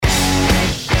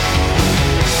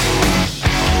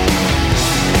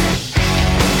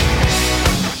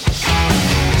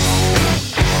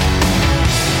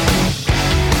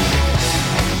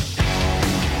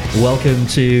Welcome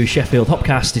to Sheffield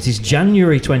Hopcast. It is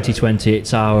January 2020.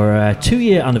 It's our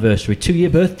 2-year anniversary,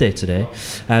 2-year birthday today.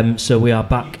 So we are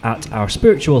back at our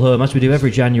spiritual home, as we do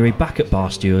every January, back at Bar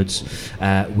Stewards.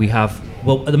 We have,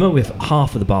 well, at the moment we have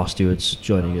half of the Bar Stewards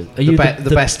joining us. Are you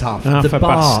the best half? The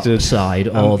bar side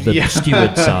or the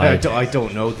steward side? I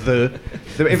don't know.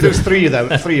 If there was three of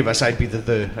us, I'd be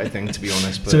I think, to be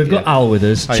honest. But so we've got Al with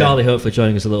us, Charlie hopefully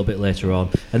joining us a little bit later on.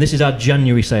 And this is our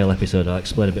January sale episode. I'll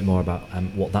explain a bit more about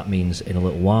what that means in a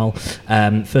little while.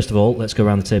 First of all, let's go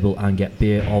around the table and get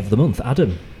beer of the month.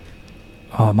 Adam?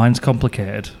 Oh, mine's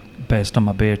complicated based on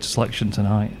my beer selection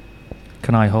tonight.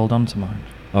 Can I hold on to mine?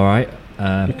 All right.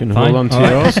 You can hold on to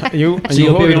yours. So your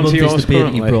beer of the month is the beer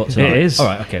that you brought tonight? It is. All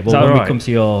right, okay. Well, when we come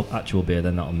to your actual beer,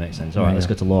 then that'll make sense. All right, let's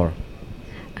go to Laura.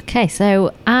 Okay,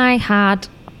 so I had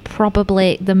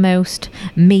probably the most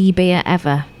me beer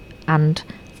ever, and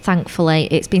thankfully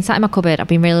it's been sat in my cupboard. I've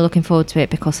been really looking forward to it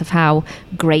because of how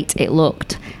great it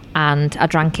looked, and I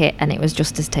drank it and it was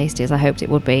just as tasty as I hoped it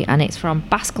would be. And it's from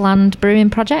Baskeland Brewing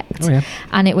Project,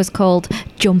 and it was called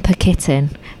Jumper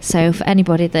Kitten. So for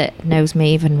anybody that knows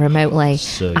me even remotely,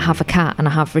 I have a cat and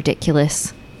I have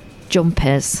ridiculous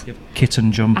jumpers.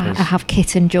 Kitten jumpers. I have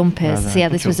kitten jumpers. So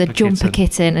this was a jumper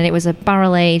kitten, and it was a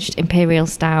barrel-aged Imperial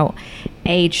Stout,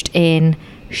 aged in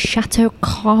Chateau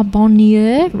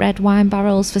Carbonier red wine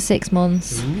barrels for 6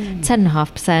 months.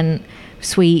 10.5%,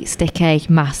 sweet, sticky,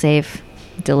 massive,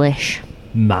 delish.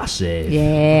 Massive.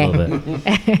 Yeah. Love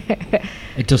it.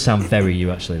 It does sound very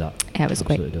you, actually, that. Yeah, it was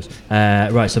great. Absolutely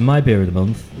does. Right, so my beer of the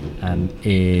month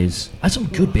is... I had some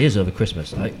good beers over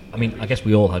Christmas. I mean, I guess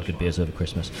we all had good beers over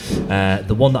Christmas.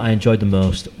 The one that I enjoyed the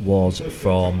most was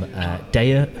from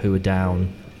Daya, who are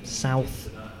down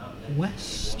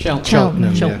south-west?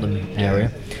 Cheltenham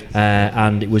area.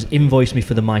 And it was Invoice Me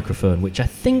for the Microphone, which I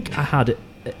think I had at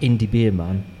Indie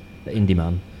Man.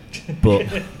 But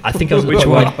I think I was which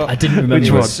one? I didn't remember. Which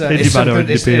one? It's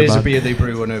a beer they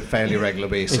brew on a fairly regular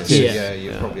basis. Yeah,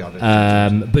 you probably had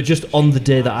it. But just on the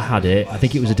day that I had it, I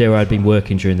think it was a day where I'd been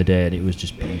working during the day, and it was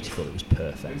just beautiful. It was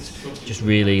perfect. Just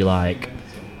really like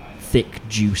thick,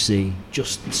 juicy,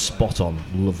 just spot on,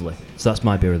 lovely. So that's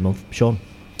my beer of the month. Sean?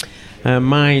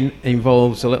 Mine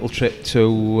involves a little trip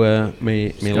to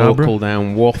me local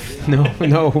down Wath.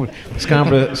 No,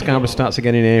 Scarborough starts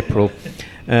again in April.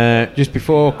 Just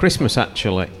before Christmas,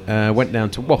 actually, went down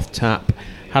to Wath Tap,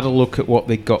 had a look at what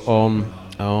they got on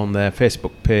their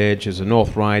Facebook page as a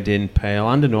North Riding Pale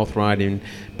and a North Riding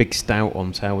Big Stout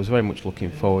on sale. I was very much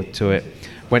looking forward to it.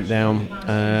 Went down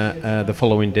the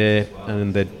following day,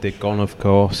 and they'd gone, of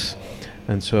course,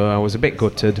 and so I was a bit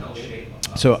gutted.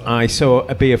 So I saw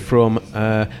a beer from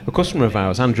a customer of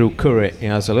ours, Andrew Curry. He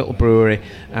has a little brewery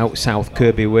out south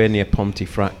Kirby Way near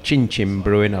Pontefract, Chin Chin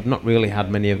Brewing. I've not really had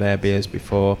many of their beers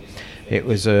before. It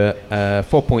was a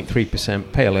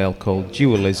 4.3% pale ale called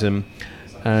Dualism,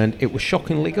 and it was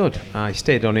shockingly good. I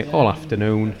stayed on it all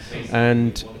afternoon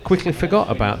and quickly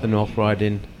forgot about the North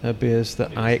Riding beers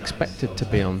that I expected to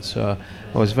be on, so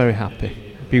I was very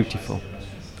happy. Beautiful.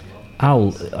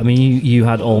 Al, I mean, you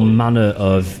had all manner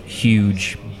of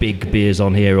huge, big beers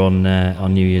on here on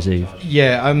New Year's Eve.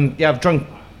 Yeah, I've drunk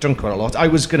quite a lot. I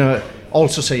was going to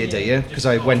also say a day because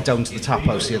I went down to the tap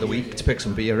house the other week to pick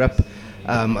some beer up,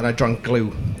 and I drank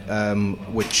Glue,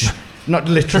 which... Not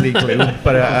literally glue,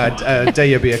 but a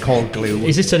day of beer called Glue.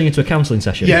 Is this turning into a counselling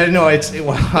session? Yeah, no, I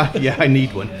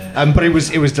need one. But it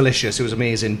was delicious. It was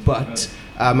amazing. But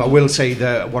I will say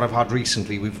that what I've had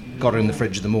recently, we've got in the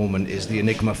fridge at the moment, is the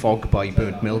Enigma Fog by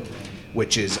Burnt Mill,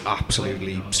 which is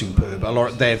absolutely superb. A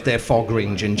lot their fog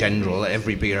range in general,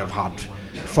 every beer I've had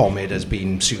from it has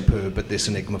been superb, but this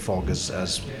Enigma Fog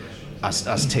has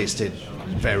tasted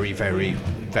very, very,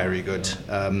 very good.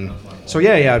 So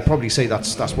I'd probably say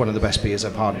that's one of the best beers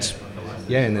I've had.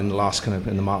 Yeah, and in the last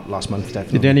month,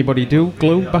 definitely. Did anybody do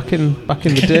Glue back in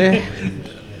the day?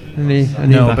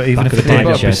 No, but even if it did,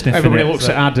 everybody looks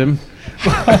at Adam.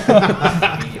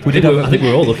 I think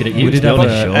we're all looking at you. We did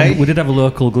have a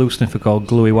local glue sniffer called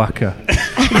Gluey Wacker.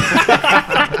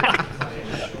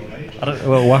 I don't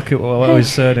know what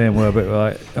his surname were, but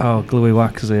like, oh, Gluey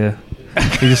Wacker's here.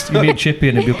 You'd be chippy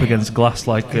and he'd be up against glass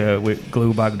like with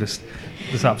glue bag just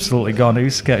absolutely gone. He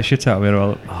used to get shit out of me.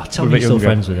 Tell me you're still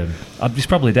friends with him. He's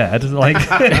probably dead. Like,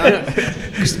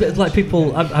 like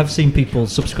people, I've seen people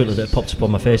subsequently that popped up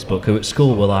on my Facebook who at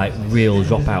school were like real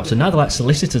dropouts, and now they're like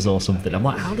solicitors or something. I'm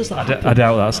like, how does that happen? I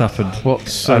doubt that's happened.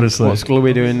 What's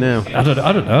Gluey doing now? I don't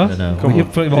know. Come on, you're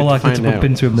probably more likely to bump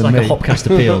into him than me. It's like a Hopcast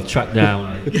appeal. Track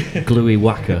down Gluey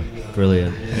Wacker.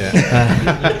 Brilliant.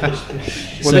 Yeah.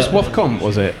 This Wathcombe,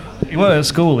 was it? He weren't at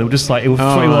school. He was just like he was he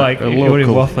were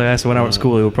in Waffle. Yeah, so when I was at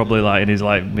school, he was probably like in his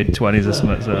like mid-20s or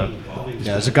something. So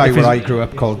yeah, there's a guy where I grew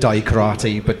up called Dai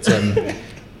Karate, but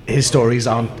his stories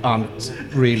aren't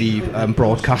really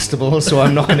broadcastable, so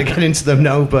I'm not going to get into them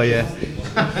now. But yeah,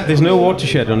 there's no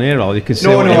watershed on here, all you can say.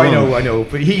 No, I know,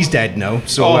 but he's dead now.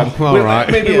 So all right.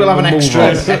 Maybe we'll have an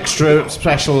extra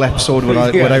special episode when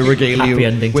I regale you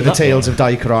with the tales of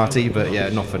Dai Karate. But yeah,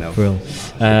 not for now.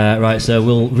 Right, so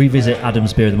we'll revisit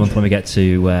Adam's beer of the month when we get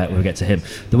to him.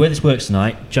 The way this works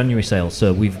tonight, January sales.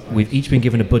 So we've each been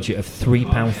given a budget of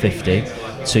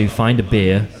 £3.50 to find a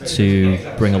beer to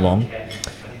bring along.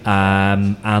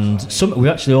 And we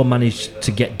actually all managed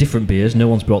to get different beers. No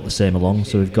one's brought the same along,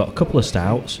 so we've got a couple of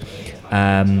stouts,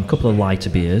 a couple of lighter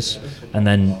beers, and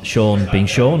then Sean, being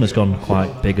Sean, has gone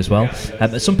quite big as well.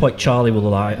 At some point Charlie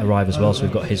will arrive as well, so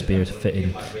we've got his beer to fit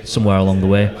in somewhere along the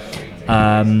way.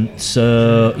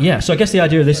 So I guess the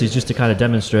idea of this is just to kind of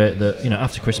demonstrate that,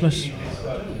 after Christmas,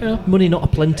 money not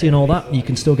aplenty and all that, you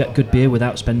can still get good beer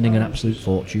without spending an absolute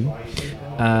fortune.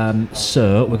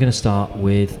 So we're going to start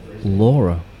with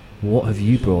Laura. What have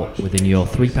you brought within your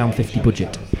 £3.50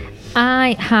 budget?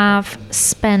 I have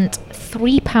spent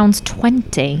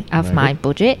 £3.20 of my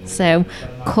budget, so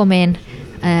come in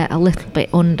a little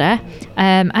bit under.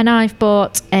 And I've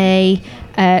bought a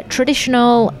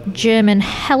traditional German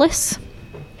Helles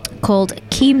called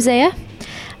Chiemseer,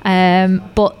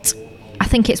 but I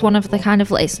think it's one of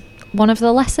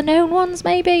the lesser known ones,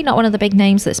 maybe not one of the big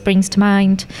names that springs to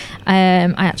mind.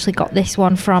 I actually got this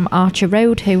one from Archer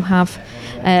Road, who have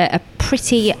a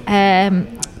pretty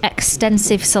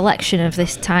extensive selection of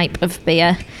this type of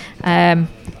beer, and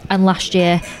last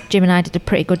year Jim and I did a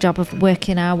pretty good job of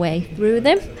working our way through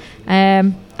them,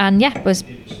 was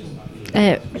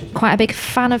quite a big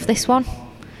fan of this one.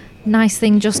 Nice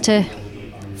thing just to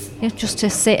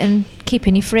sit and keep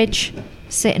in your fridge,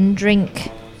 sit and drink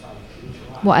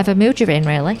whatever mood you're in,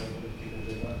 really.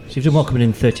 So you've done well coming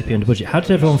in 30p under budget. How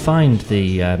did everyone find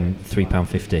the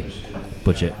 £3.50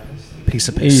 budget? Piece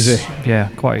of piss. Easy. Yeah,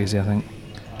 quite easy, I think.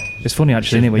 It's funny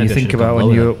actually, isn't it, when you think about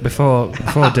when you before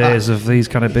days of these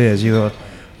kind of beers, you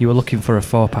were looking for a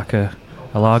 4-pack of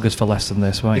lagers for less than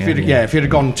this, weren't you? If you'd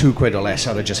have gone £2 or less,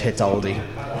 I'd have just hit Aldi.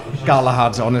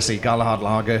 Galahad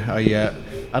lager.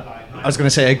 I was going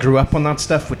to say I grew up on that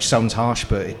stuff, which sounds harsh,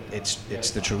 but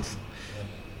it's the truth.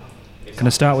 Can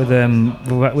I start with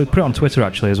we put it on Twitter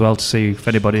actually as well to see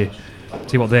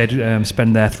what they'd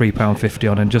spend their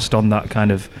 £3.50 on, and just on that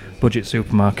kind of budget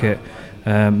supermarket,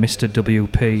 Mr.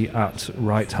 WP at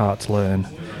Right Heart Learn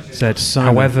said,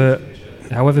 however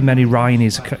many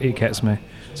Rhinies it gets me,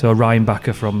 so a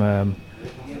Rheinbacher from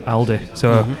Aldi.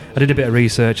 So I did a bit of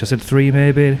research. I said 3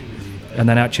 maybe, and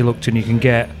then actually looked, and you can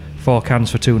get 4 cans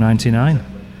for $2.99.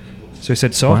 So he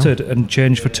said sorted. Wow. And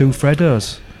change for 2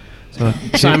 Freddos. So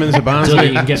Simon's a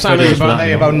Barnsley. Simon's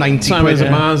about 90 Simon's a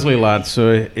Barnsley lad,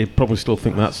 so he'd probably still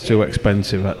think that's too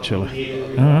expensive,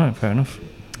 actually. All right, fair enough.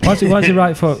 Why is he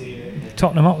right for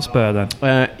Tottenham Hotspur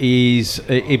then? He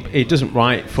doesn't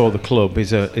write for the club.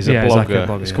 He's a blogger. Like a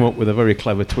blogger. He's come up with a very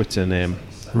clever Twitter name.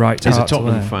 Right. He's a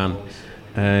Tottenham fan,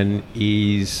 and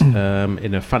he's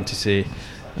in a fantasy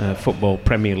football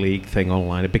Premier League thing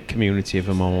online, a big community of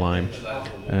them online,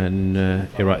 and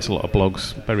he writes a lot of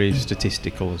blogs, very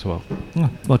statistical as well.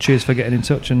 Well, cheers for getting in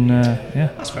touch, and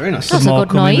that's very nice. That's a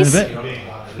good noise.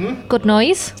 Good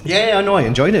noise. Yeah, I know, I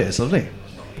enjoyed it. It's lovely.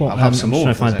 Well, I'll have some more.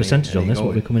 I'm trying to find a percentage on this.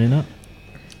 What are we coming in at?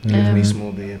 Give me some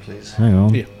more beer, please. Hang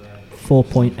on.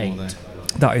 4.8.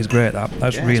 That is great.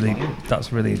 That's really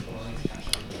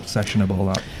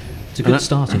sessionable. That. It's a good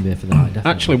starting beer for the night,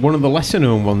 definitely. Actually, one of the lesser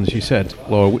known ones you said,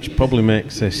 Laura, which probably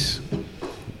makes this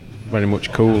very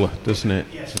much cooler, doesn't it?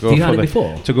 Have you had it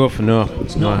before? To go for no, I haven't.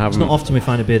 It's not often we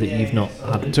find a beer that you've not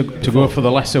had. To go for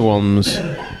the lesser ones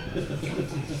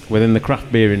within the craft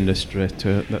beer industry,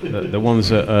 to the ones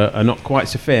that are not quite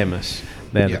so famous,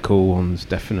 they're the cool ones,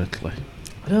 definitely.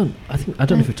 I don't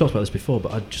know if we've talked about this before,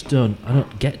 but I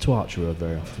don't get to Archer Road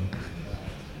very often.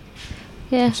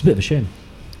 Yeah. It's a bit of a shame.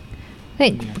 I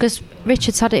think because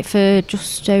Richard's had it for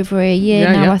just over a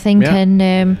year now, I think,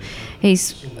 and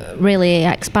he's really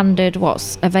expanded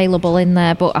what's available in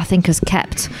there, but I think has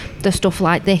kept the stuff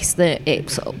like this that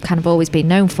it's kind of always been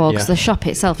known for, because the shop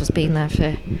itself has been there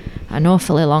for an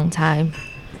awfully long time.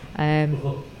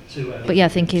 But I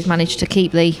think he's managed to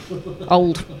keep the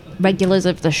old regulars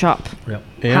of the shop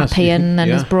happy, and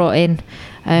has brought in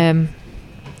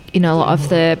a lot of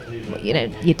the,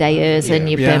 your Dayers and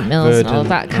your Burnt Mills and all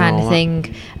that kind of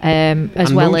thing,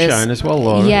 as well as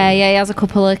Laura. he has a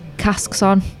couple of casks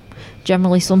on,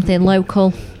 generally something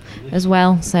local, as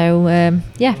well. So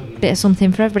bit of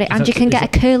something for everybody. And you can get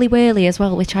a curly whirly as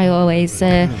well, which I always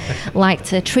like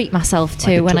to treat myself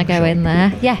to when I go in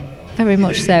there. Yeah, very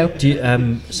much so. Do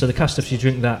you, so the cast stuff, do you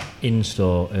drink that in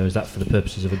store, or is that for the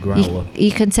purposes of a growler?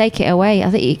 You can take it away. I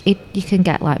think you can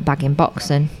get like bag-in-box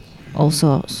and all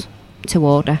sorts to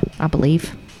order, I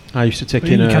believe. I used to take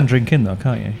You can drink in though,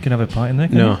 can't you? You can have a pint in there.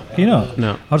 No. Can you not?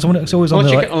 No. I just wonder, it's always on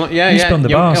the on the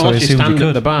bar, so I once you assumed you stand could.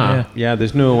 at the bar,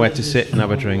 there's nowhere to sit and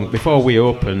have a drink. Before we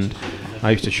opened,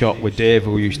 I used to shop with Dave,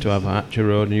 who used to have Archer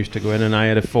Road, and used to go in, and I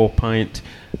had a 4-pint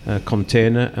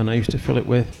container, and I used to fill it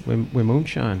with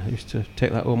moonshine. I used to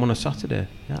take that home on a Saturday.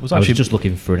 Yeah. I was just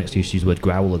looking for an excuse to use the word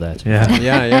growler there.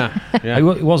 Yeah.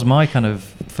 It was my kind of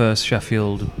first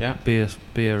Sheffield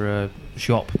beer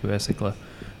shop, basically.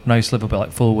 When I used to live up at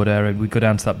like Fulwood area, we'd go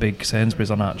down to that big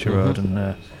Sainsbury's on Archer Road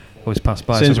and always pass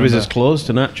by. Sainsbury's is closed,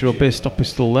 and Natural Beer Stop is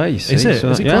still there, you see. Is it?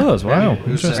 Is it closed? Wow. It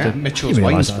was Mitchell's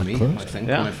Wines for me, I think,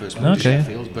 when I first moved to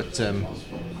Sheffield. But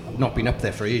I've not been up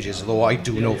there for ages, although I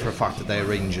do know for a fact that their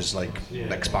range has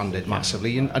expanded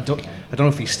massively. And I don't know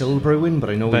if he's still brewing, but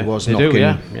I know he was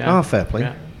knocking. Fair play.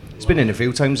 Yeah. He's been in a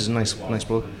few times. He's a nice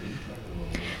bloke.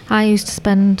 I used to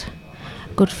spend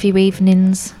a good few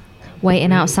evenings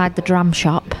waiting outside the dram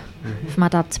shop for my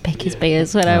dad to pick his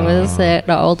beers when I was not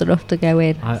old enough to go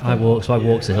in. I walk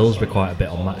to Hillsborough quite a bit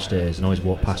on match days and always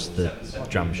walk past the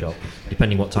dram shop.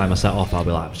 Depending what time I set off, I'll be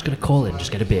like, I'm just going to call in,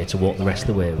 just get a beer to walk the rest of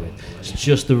the way with. It's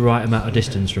just the right amount of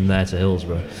distance from there to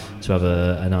Hillsborough to have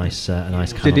a nice can on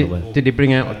the way. Did he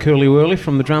bring out a curly whirly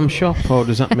from the dram shop, or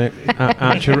does that make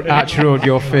Archer Road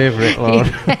your favourite,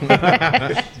 Lord?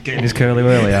 Getting his curly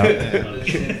whirly out.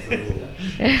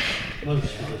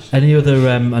 Any other?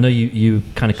 I know you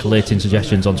kind of collating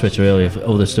suggestions on Twitter earlier for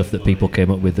other stuff that people came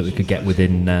up with that we could get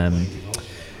within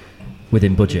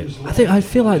budget. I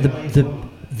feel like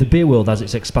the beer world, as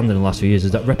it's expanded in the last few years,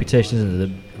 is that reputation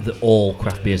isn't that all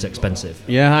craft beer is expensive.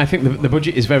 Yeah, I think the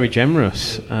budget is very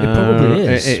generous. It probably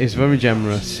is. It is very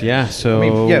generous. Yeah, so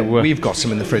we've got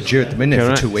some in the fridge here at the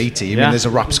minute for $2.80. I mean, there's a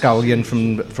Rapscallion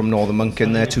from Northern Monk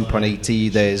in there,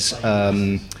 £2.80. Therethere's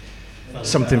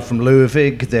something from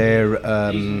Lervig, their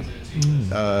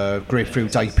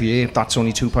grapefruit IPA, that's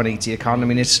only £2.80 a can.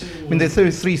 They're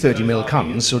 330ml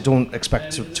cans, so don't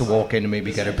expect to walk in and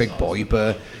maybe get a big boy,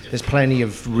 but there's plenty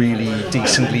of really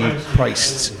decently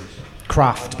priced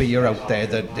craft beer out there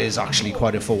that is actually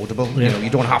quite affordable. Yeah. You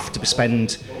don't have to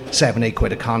spend £7-8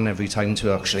 quid a can every time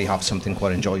to actually have something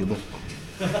quite enjoyable.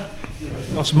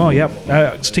 Lots more,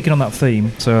 yeah. Sticking on that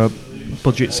theme, so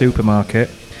budget supermarket.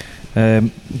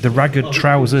 The ragged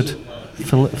trousered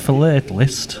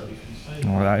philatelist,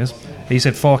 what that is. He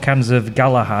said 4 cans of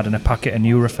Galahad and a packet of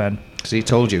Nurofen. So he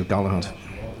told you Galahad.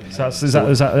 So that's an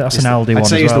Aldi one. I'd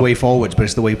say as it's well. the way forwards, but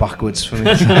it's the way backwards for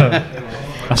me.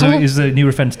 So is the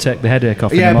Nurofen to take the headache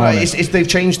off in the morning? Yeah, but they've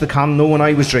changed the can. No, when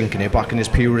I was drinking it back in its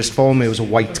purest form, it was a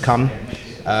white can.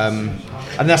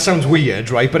 And that sounds weird,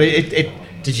 right? But it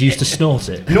did you used to snort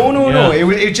it? No.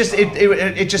 It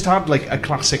just had like a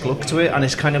classic look to it, and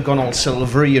it's kind of gone all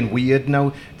silvery and weird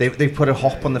now. They've put a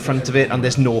hop on the front of it, and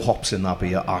there's no hops in that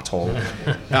beer at all.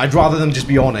 I'd rather them just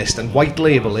be honest and white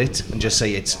label it and just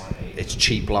say it's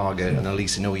cheap lager, and at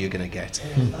least you know what you're gonna get.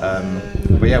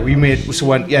 But yeah,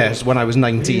 when I was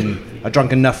 19, I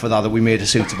drank enough for that we made a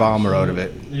suit of armour out of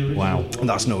it. Wow. And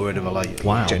that's no word of a lie.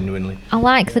 Wow. Genuinely. I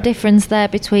like the difference there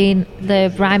between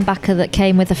the Rheinbacher that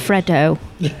came with a Freddo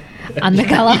and the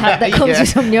Galahad that comes with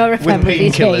some Nurofen with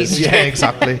painkillers. Yeah,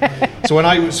 exactly. So when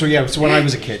I was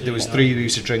a kid, there was 3 we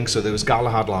used to drink. So there was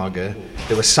Galahad lager,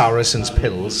 there was Saracen's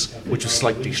Pils, which was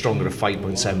slightly stronger at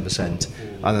 5.7%,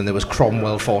 and then there was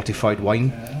Cromwell fortified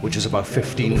wine, which is about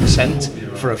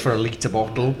 15% for a litre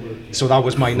bottle. So that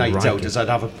was my night out. Is I'd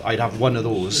have one of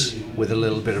those with a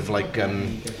little bit of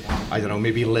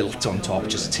maybe lilt on top,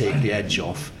 just to take the edge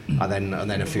off, and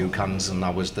then a few cans, and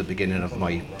that was the beginning of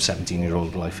my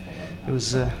 17-year-old life. It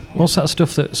was. What's that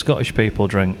stuff that Scottish people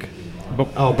drink?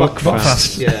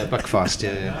 Buckfast. Yeah, Buckfast.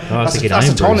 Yeah. That's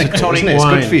a tonic, isn't it? It's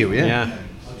wine. Good for you. Yeah.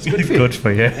 It's good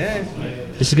for you. Yeah.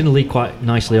 This is going to lead quite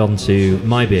nicely on to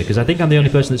my beer, because I think I'm the only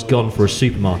person that's gone for a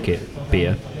supermarket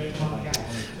beer.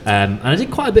 And I did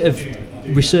quite a bit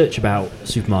of research about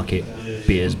supermarket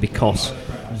beers, because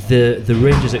the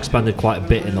range has expanded quite a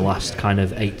bit in the last kind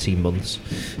of 18 months.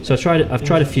 So I've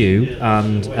tried a few,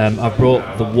 and I've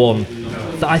brought the one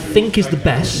that I think is the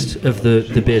best of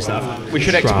the beers that I've tried. We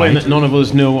should explain that none of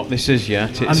us know what this is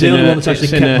yet. I'm the only one that's actually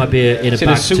kept my beer in a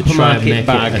bag to try and make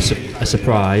it a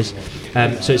surprise.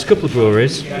 So it's a couple of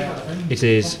breweries. It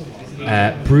is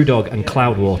Brewdog and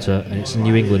Cloudwater, and it's a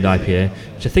New England IPA,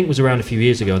 which I think was around a few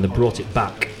years ago, and they brought it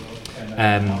back.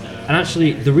 And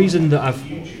actually, the reason that I've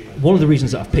one of the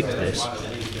reasons that I've picked this,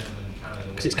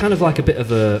 because it's kind of like a bit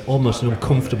of a almost an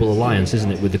uncomfortable alliance,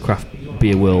 isn't it, with the craft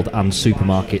beer world and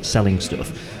supermarkets selling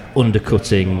stuff,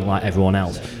 undercutting like everyone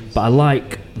else. But I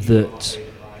like that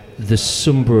there's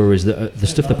some breweries that the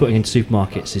stuff they're putting into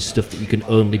supermarkets is stuff that you can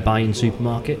only buy in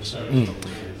supermarkets.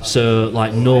 So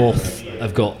like North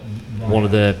have got one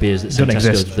of their beers that's It doesn't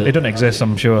exist. It doesn't exist,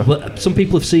 I'm sure. Well, some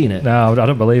people have seen it. No, I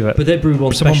don't believe it. But they brewed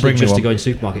one Someone specially bring me just to one. go in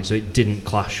supermarkets, so it didn't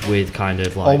clash with kind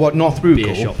of like Or what North Brew beer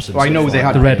Co. shops. And I know stuff they like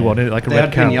had the red one, like a They red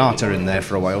had can. Pinata in there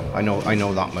for a while. I know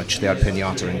that much. They had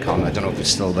Pinata in can. I don't know if it's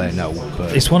still there now.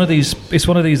 But It's one of these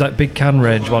like big can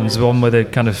range ones, the one with a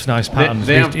kind of nice patterns.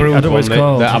 They have I brewed don't know what one it's that,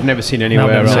 called. that I've never seen No,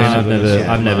 anywhere I've else. never seen it.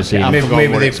 I've never seen it. maybe,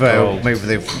 forgotten what it's called. maybe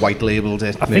they've white labelled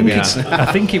it. I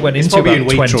think it went into probably in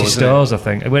about 20 Waitrose, isn't it? stores. I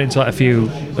think it went into like a few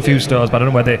stores, but I don't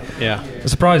know where they. Yeah.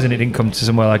 It's surprising it didn't come to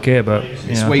somewhere like here, but It's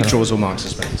yeah, I don't know. Waitrose or Marks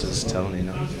and Spencer's, telling you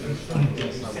now.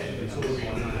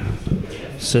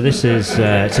 So this is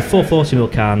it's a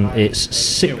 440ml can. It's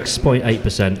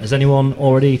 6.8%. Has anyone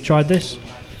already tried this?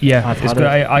 Yeah, I've it's had good.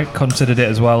 it. I considered it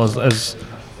as well as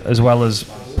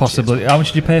possibly. How much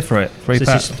did you pay for it? So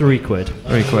this is £3.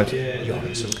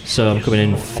 £3. So I'm coming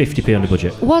in 50p under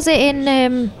budget. Was it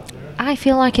in? I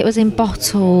feel like it was in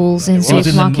bottles in was in the-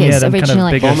 supermarkets yeah, them kind of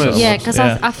originally. bigger sort of Yeah, ones, because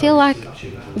yeah. I feel like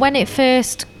when it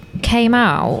first came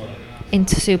out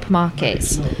into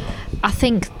supermarkets, I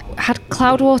think had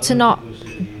Cloudwater not,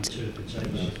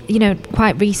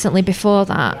 quite recently before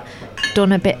that,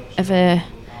 done a bit of a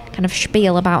kind of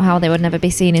spiel about how they would never be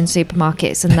seen in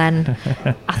supermarkets, and then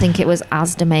I think it was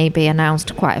Asda maybe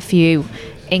announced quite a few,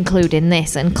 including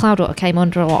this, and Cloudwater came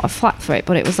under a lot of flack for it,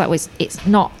 but it's a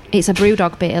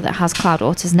Brewdog beer that has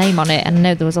Cloudwater's name on it, and I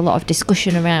know there was a lot of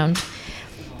discussion around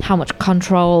how much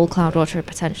control Cloudwater had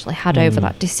potentially had over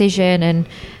that decision and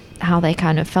how they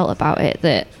kind of felt about it.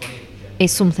 That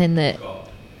is something that,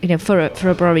 for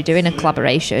a brewery doing a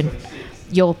collaboration,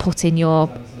 you're putting your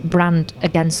brand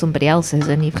against somebody else's,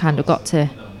 and you've kind of got to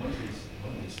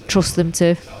trust them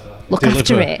to look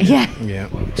after it. Yeah.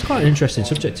 It's quite an interesting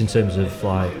subject in terms of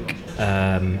like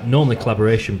normally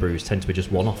collaboration brews tend to be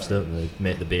just one-offs, don't they?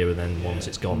 Make the beer and then once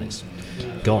it's gone, it's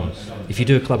gone. If you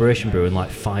do a collaboration brew and like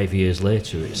 5 years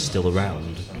later it's still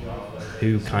around,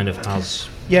 who kind of has?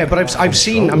 Yeah, but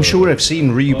I'm sure I've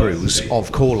seen rebrews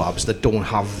of collabs that don't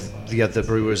have the other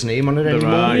brewer's name on it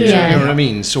anymore. right. Yeah. You know what I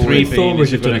mean? So Three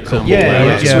Thornbridge have done a example. couple.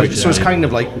 yeah. Yeah. So it's kind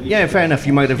of like, yeah, fair enough.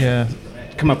 You might have Yeah.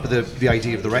 come up with the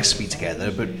idea of the recipe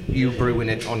together, but you brewing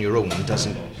it on your own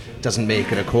doesn't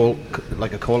make it a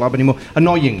collab anymore.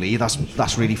 Annoyingly,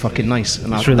 that's really fucking nice.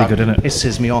 And It's really good, isn't it?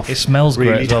 Pisses me off. It smells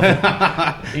really. great as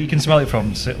well. You can smell it from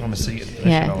a seat.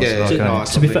 Yeah. Yeah, To, no,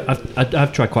 to be fair,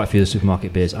 I've tried quite a few of the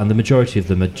supermarket beers, and the majority of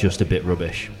them are just a bit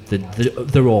rubbish.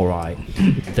 They're all right.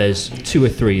 There's 2 or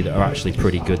 3 that are actually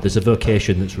pretty good. There's a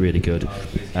Vocation that's really good,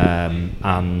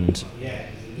 and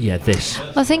yeah, this.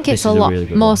 I think this it's a is lot really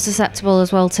good more one. susceptible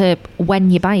as well to when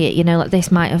you buy it. Like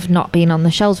this might have not been on the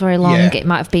shelves very long. Yeah, It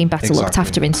might have been better looked exactly.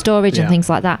 after in storage and Yeah. things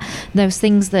like that. Those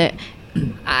things that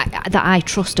I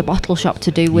trust a bottle shop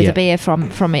to do with Yeah. a beer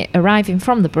from it arriving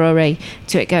from the brewery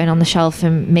to it going on the shelf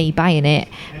and me buying it.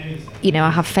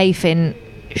 I have faith in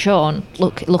Sean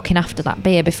looking after that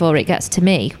beer before it gets to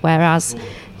me. Whereas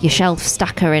your shelf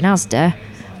stacker in Asda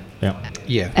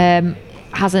Yeah.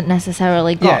 hasn't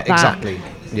necessarily got exactly.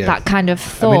 Yeah. that kind of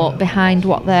thought behind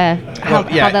what how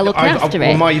they're looking after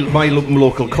it. My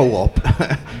local co-op,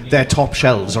 their top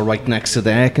shelves are right next to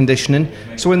the air conditioning.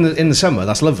 So in the summer,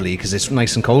 that's lovely because it's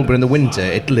nice and cold. But in the winter,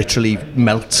 it literally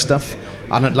melts stuff.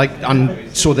 And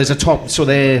so there's a top. So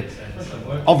they're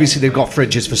obviously they've got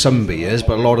fridges for some beers,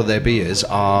 but a lot of their beers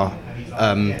are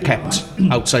kept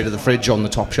outside of the fridge on the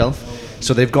top shelf.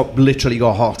 So they've literally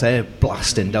got hot air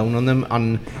blasting down on them,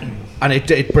 and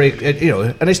it breaks,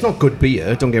 and it's not good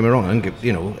beer. Don't get me wrong.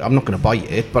 I'm not going to buy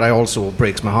it, but it also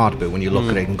breaks my heart a bit when you look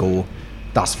at it and go,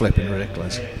 "That's flipping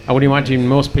ridiculous." I would imagine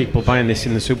most people buying this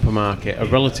in the supermarket are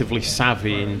relatively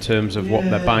savvy in terms of what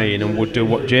they're buying and would do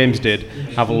what James did,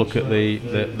 have a look at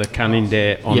the canning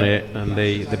date on it and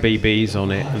the BBs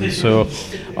on it, and so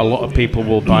a lot of people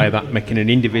will buy that, making an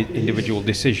individual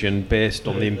decision based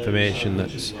on the information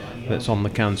that's on the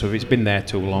can. So if it's been there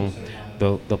too long,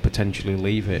 they'll potentially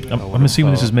leave it. I'm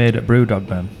assuming this is made at Brewdog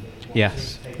then.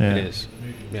 Yes, Yeah. it is.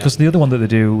 Because the other one that they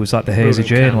do was like the Hazy Brewdog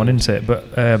Jane can. one, isn't it? But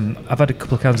I've had a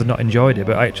couple of cans and not enjoyed it.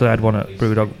 But I actually had one at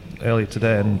Brewdog earlier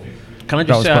today, and Can I that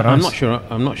just was say, quite I'm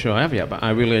nice. not sure I have yet, but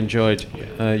I really enjoyed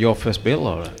your first beer,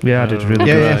 Laura. Yeah, I did really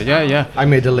good. Yeah. I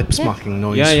made a lip smacking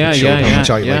noise. Yeah, which showed how much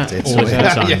I yeah. liked it. All the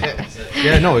time.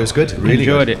 Yeah, no, it was good. Really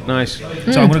enjoyed good. it. Nice. So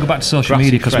I'm going to go back to social Grassy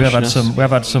media because we have had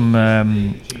freshness.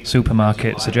 some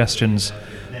supermarket suggestions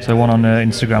So one on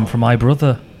Instagram from my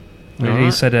brother. He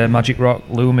Alright. said Magic Rock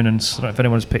Luminance. I don't know if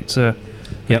anyone's picked a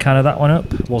can of that one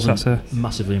up. Wasn't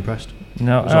massively impressed.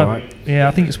 No, It's all right. Yeah,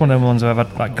 I think it's one of them ones where I've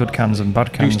had like good cans and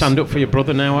bad Do cans. you stand up for your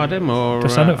brother now, Adam, or Do I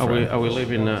stand up for are we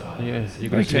leaving that? Yeah, you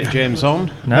going to take James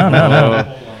on? No.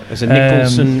 As a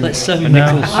Nicholson. Let's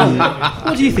Nicholson.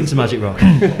 what do you think's a Magic Rock?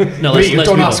 No, let's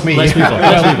Don't move ask on. me. Let's move on.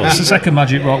 Well, it's the second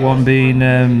Magic Rock one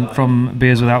being from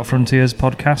Beers Without Frontiers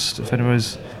podcast. If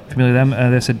anyone's familiar with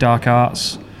them, they said Dark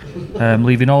Arts,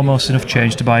 leaving almost enough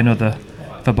change to buy another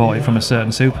if I bought it from a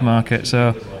certain supermarket.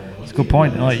 So it's a good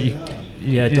point. Like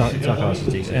Dark Arts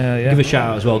is decent. Yeah. Give a shout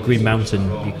out as well. Green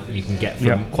Mountain, you can get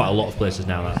from quite a lot of places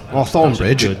now.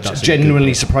 Thornbridge, That's a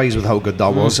genuinely good- surprised with how good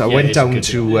that was. I Yeah, went it's down good.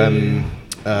 to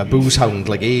Booze Hound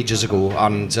like ages ago,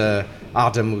 and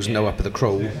Adam, who's now up at the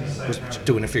Crow, was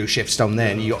doing a few shifts down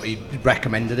there, and he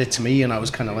recommended it to me, and I was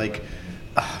kind of like,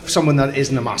 for someone that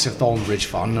isn't a massive Thornbridge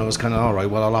fan, I was kind of alright,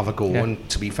 well, I'll have a go. And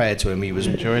to be fair to him, he was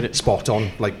Enjoyed it. spot on.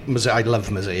 Like, I love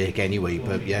Mosaic anyway,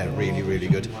 but yeah, really, really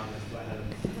good.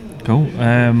 Cool.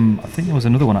 I think there was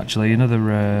another one actually.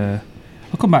 I'll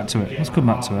come back to it. Let's come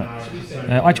back to it.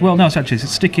 It's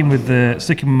sticking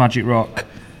with Magic Rock.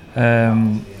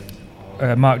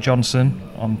 Mark Johnson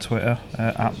on Twitter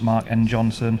at Mark N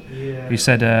Johnson. He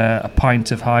said a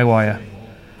pint of high wire.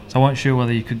 So I wasn't sure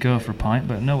whether you could go for a pint,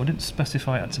 but no, we didn't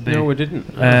specify it had to be. No, we didn't.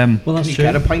 Well, that's Can you true.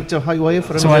 get a pint of high wire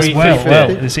for him? So I said, well,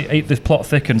 $3.50? the plot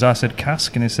thickens. I said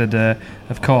cask, and he said,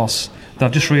 of course.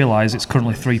 I've just realised it's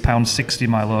currently £3.60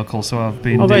 my local, so I've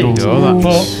been there you diddled. go,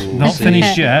 But not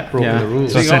finished yet. Broken the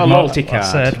rules. So you got a loyalty card.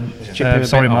 I said, Chip him a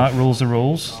sorry, bit Mark, off. rules are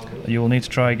rules. You will need to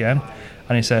try again.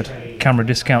 And he said, camera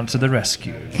discount to the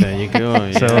rescue. There you go.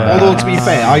 Yeah. So, Although to be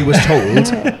fair, I was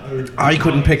told I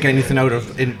couldn't pick anything out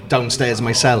of downstairs in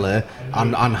my cellar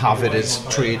and have it as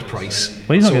trade price.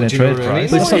 Well, he's not getting do a you know trade what I mean?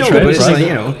 price. It's not No, trade but it's price. like,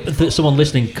 you know. That someone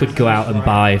listening could go out and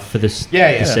buy for this.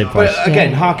 The same price. But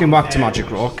again, harking back to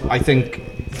Magic Rock, I think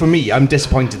for me, I'm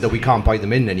disappointed that we can't buy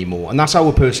them in anymore, and that's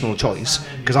our personal choice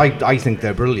because I think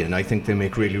they're brilliant. I think they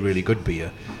make really, really good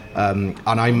beer.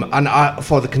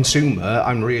 For the consumer,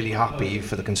 I'm really happy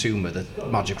for the consumer that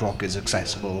Magic Rock is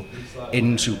accessible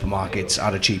in supermarkets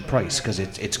at a cheap price because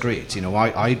it's great. You know,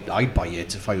 I'd buy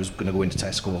it if I was going to go into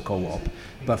Tesco or Co-op.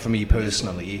 But for me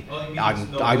personally,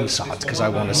 I'm sad because I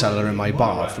want to sell her in my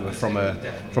bar. From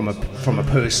a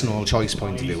personal choice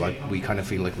point of view, we kind of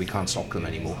feel like we can't stock them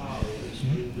anymore.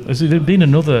 Has there been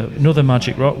another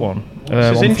Magic Rock one?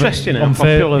 It's interesting how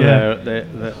popular they're.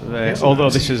 Yes, Although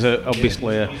this is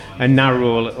obviously a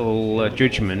narrow little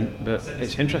judgment, but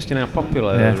it's interesting how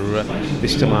popular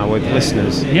this time are with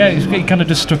listeners. Yeah, it kind of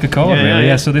just struck a chord, Yeah, really.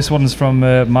 yeah. So this one's from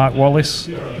Mark Wallace.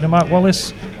 You know Mark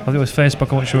Wallace? I think it was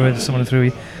Facebook. I'm not sure. Someone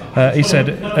threw. He said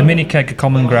a mini keg of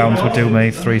Common Grounds would do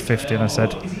me $3.50, and I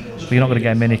said, well, you're not going to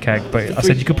get a mini keg, but I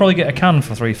said you could probably get a can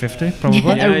for $3.50, probably.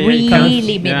 A really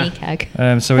mini keg.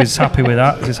 So he's happy with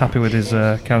that. He's happy with his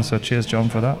can. So cheers, John,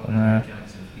 for that.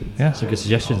 And, Some good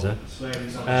suggestions there.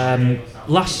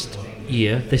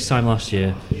 This time last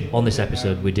year, on this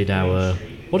episode, we did our.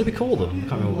 What did we call them? I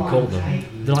can't remember what we called them.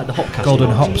 They're like the Hopcast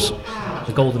Golden awards. Hops.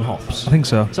 The Golden Hops. I think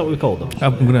so. Is that what we called them?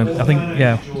 I think,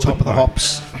 yeah. Top of the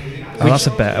hops. Oh, that's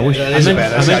a bet. I wish. That is a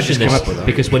bet. I I mentioned just came this up with that.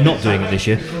 because we're not doing it this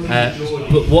year.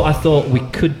 But what I thought we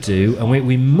could do, and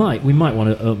we might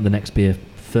want to open the next beer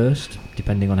first,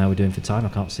 depending on how we're doing for time. I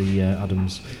can't see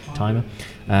Adam's timer.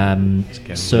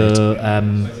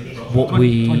 What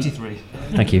we 23.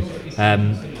 Thank you.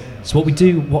 So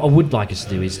what I would like us to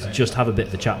do is to just have a bit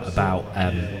of a chat about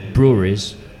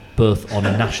breweries, both on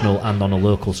a national and on a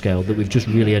local scale, that we've just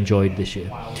really enjoyed this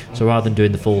year. So rather than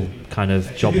doing the full kind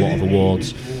of job lot of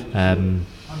awards,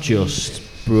 just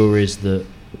breweries that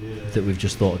we've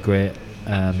just thought are great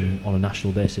on a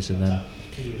national basis and then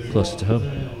closer to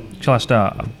home. Shall I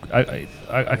start? I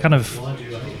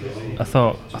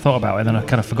thought about it, and then I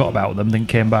kind of forgot about them. Then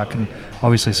came back, and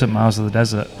obviously St Miles of the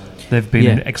Desert, they've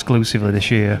been exclusively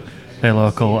this year. They're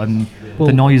local, and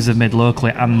the noise they've made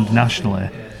locally and nationally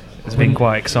has been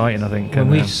quite exciting, I think. When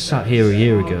we sat here a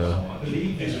year ago,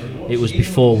 it was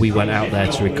before we went out there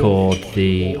to record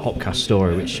the Hopcast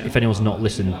story, which, if anyone's not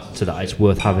listened to that, it's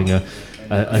worth having a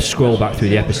scroll back through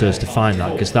the episodes to find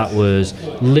that, because that was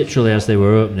literally as they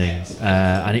were opening,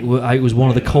 and it was one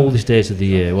of the coldest days of the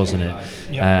year, wasn't it?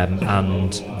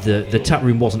 And the tap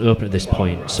room wasn't open at this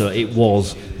point, so it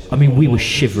was. I mean, we were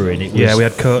shivering. It was we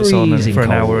had coats on freezing for an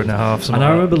cold. hour and a half. And I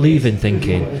remember leaving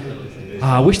thinking,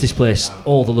 I wish this place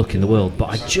all the luck in the world, but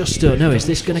I just don't know. Is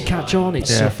this going to catch on?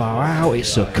 It's so far out. It's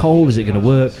so cold. Is it going to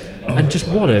work? And just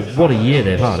what a year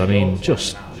they've had. I mean,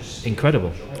 just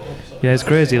incredible. Yeah, it's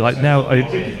crazy. Like now,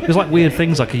 there's like weird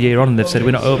things. Like a year on, they've said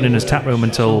we're not opening this tap room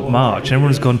until March, and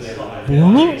everyone's gone,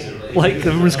 what? Like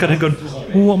everyone's kind of gone,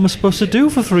 well, what am I supposed to do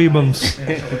for 3 months?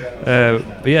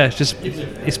 But yeah,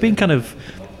 it's been kind of.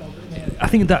 I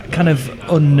think that kind of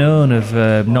unknown of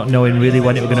not knowing really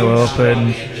when it was going to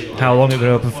open, how long it was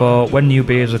going to open for, when new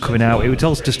beers are coming out. It was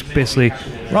all just basically,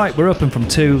 right, we're open from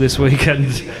 2 this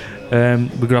weekend. We're going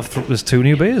to have there's 2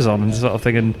 new beers on and sort of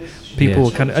thing, and people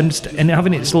kind of and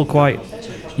having it still quite.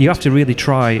 You have to really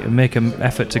try and make an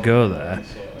effort to go there.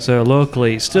 So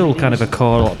locally, it's still kind of a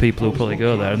core. A lot of people who probably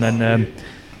go there, and then.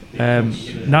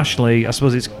 Nationally, I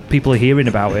suppose it's people are hearing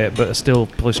about it, but are still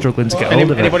probably struggling to get hold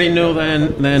of it. Anybody know their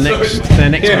next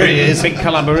big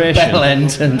collaboration? Bell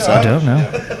End himself. I don't know.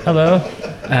 Hello.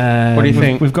 What do you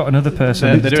think? We've got another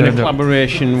person. They're doing a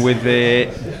collaboration with a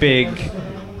big,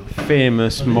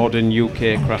 famous modern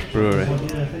UK craft brewery.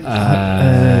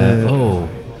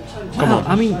 Come on.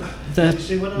 I mean,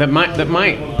 that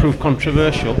might prove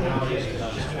controversial.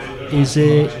 Is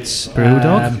it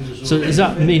Brewdog? So does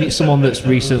that mean it's someone that's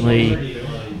recently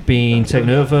been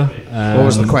taken over? What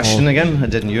was the question again? I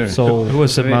didn't hear it. So Who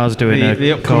was St Mars doing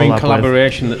the upcoming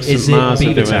collaboration that Is St it Mars are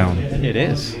doing? Beavertown? It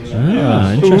is.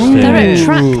 Interesting. They're at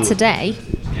track today,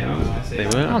 They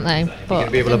were. aren't they? But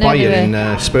You'll be able to buy it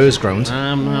in Spurs ground.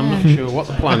 I'm not sure what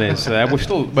the plan is.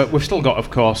 We've still got, of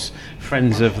course,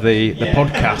 friends of the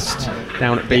podcast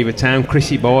down at Beavertown.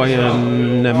 Chrissy Boy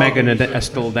and Megan are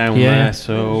still down there,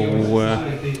 so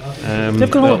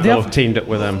they've teamed up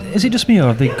with them. Is it just me, or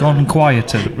have they gone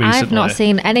quieter recently? I've not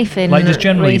seen anything like just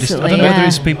generally. recently. I don't know whether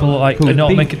it's people like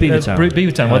not making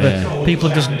Beavertown. whether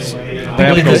people are just.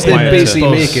 Because they're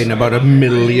basically making about 1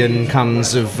 million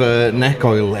cans of neck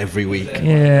oil every week.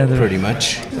 Yeah, pretty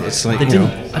much. It's like I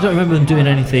don't remember them doing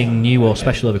anything new or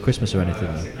special over Christmas or anything.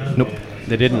 Nope.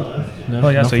 They didn't. No, Oh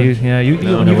yeah, so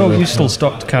you still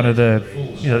stocked kind of the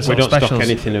We don't specials. stock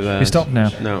anything of theirs. You stock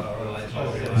now? No.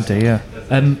 Oh dear.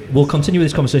 We'll continue with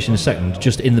this conversation in a second.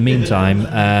 Just in the meantime,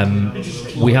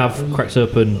 we have cracked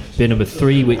open beer number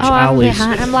 3, which Al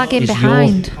I'm lagging is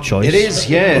behind. your choice. It is,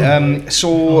 yeah.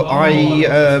 So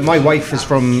my wife is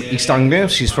from East Anglia.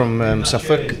 She's from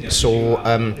Suffolk. So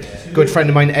good friend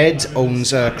of mine, Ed,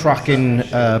 owns a cracking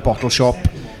bottle shop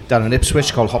down in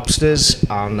Ipswich called Hopsters,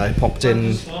 and I popped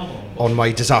in on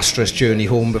my disastrous journey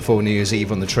home before New Year's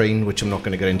Eve on the train, which I'm not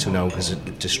going to get into now because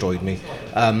it destroyed me.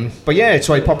 But yeah,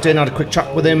 so I popped in, had a quick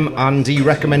chat with him, and he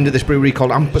recommended this brewery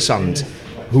called Ampersand,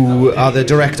 who are the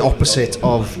direct opposite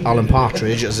of Alan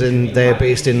Partridge, as in they're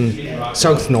based in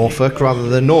South Norfolk rather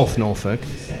than North Norfolk.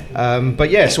 But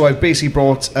yeah, so I've basically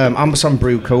brought Ampersand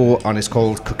Brew Co, and it's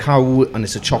called Cacao, and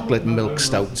it's a chocolate milk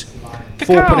stout.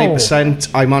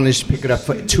 4.8%. I managed to pick it up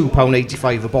for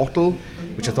 £2.85 a bottle,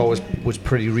 which I thought was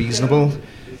pretty reasonable.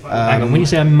 Hang on, when you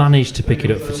say I managed to pick it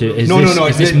up for 2,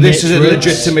 This is a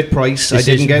legitimate price. I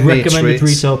didn't get mates recommended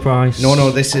rates. retail price.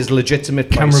 No, this is legitimate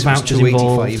Camera price. vouchers It was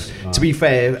involved. £2.85. To be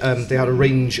fair, they had a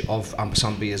range of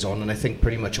Ampersand beers on, and I think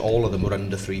pretty much all of them were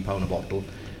under £3 a bottle.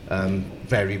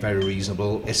 Very, very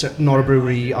reasonable. It's not a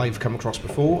brewery I've come across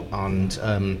before, and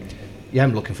yeah,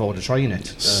 I'm looking forward to trying it.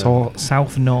 So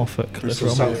South Norfolk.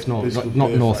 South Norfolk,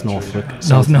 not North Norfolk.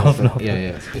 South Norfolk.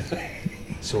 Yeah.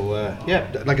 So yeah,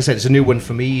 like I said, it's a new one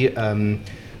for me.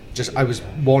 I was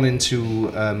wanting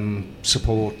to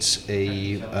support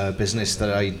a business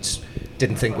that I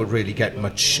didn't think would really get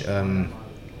much kind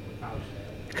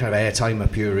of airtime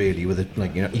up here, really. With it,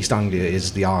 like, you know, East Anglia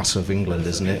is the arse of England,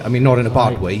 isn't it? I mean, not in a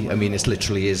bad way. I mean, it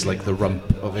literally is like the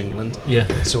rump of England. Yeah.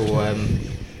 So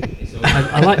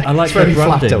I like it's very the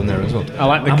flat branding. down there as well. I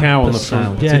like the cow on the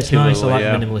front. Yeah, it's nice. I like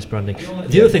particularly, minimalist branding.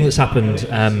 The other thing that's happened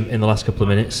in the last couple of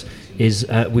minutes is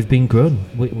we've been grown.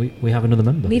 We have another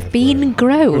member. We've been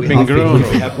grown. We've been grown.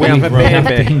 We have a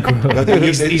baby. been grown.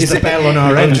 He's the bell on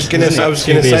our end. I was going to Two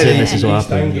say beers in, that this is what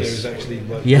East Anglia happens. is actually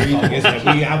like Yeah.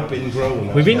 we have been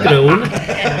grown. We've been grown.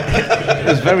 It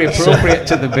was very appropriate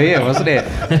to the beer, wasn't it?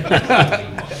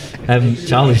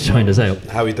 Charlie's joined us out.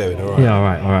 How are we doing? All right. Yeah,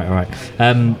 all right.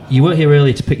 You weren't here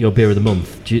earlier to pick your beer of the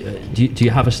month. Do you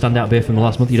have a standout beer from the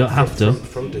last month? You don't have to.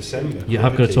 From December. You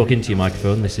have got to talk into your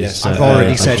microphone. This Yes. is. I've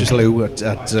already said Glue at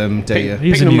Daya.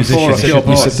 He's a number 4 musician. off your You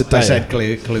board. said the I Daya. said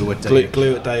Glue at Daya.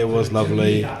 Glue at Daya was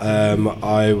lovely.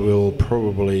 I will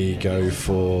probably go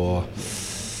for.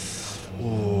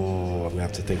 Oh, I'm gonna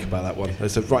have to think about that one.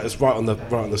 It's right on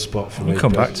the spot for me.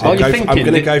 come but back to I'll it. go Are you I'm thinking going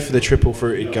to that- go for the triple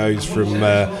fruited goes from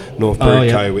North Oh, Brew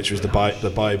yeah. Co, which was the Bay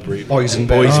Brew.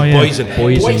 Boysenberry. Oh, yeah.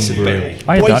 Boysenberry.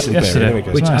 I had that Boysenberry, yesterday. there we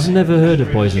go. Which Nice. I've never heard of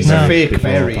Boysenberry. No. Fake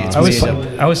before, berry. apart It's from- made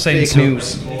up. I was saying Fake to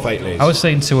news. Fake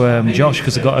news. Josh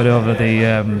because I got it over the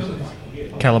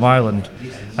Kellam Island.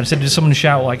 I said, did someone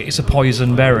shout like it's a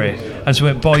poison berry? And so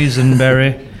we went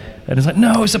boysenberry. And it's like,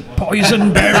 no, it's a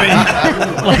poison berry.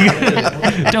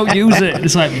 Like, don't use it.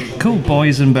 It's like, cool,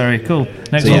 boysenberry, cool.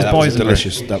 Next one's that was boysenberry.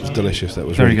 delicious. That was delicious. That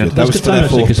was Very really good. That was for their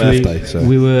 4th birthday. So.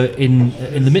 We were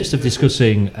in the midst of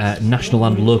discussing national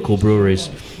and local breweries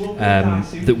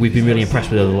that we've been really impressed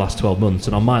with over the last 12 months,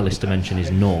 and on my list to mention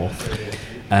is North,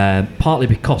 partly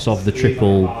because of the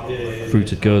triple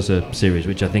fruited goza series,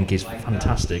 which I think is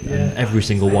fantastic, and every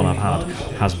single one I've had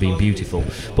has been beautiful,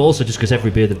 but also just because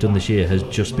every beer they've done this year has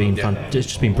just been it's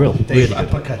just been brilliant. They Really good.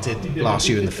 uppercutted last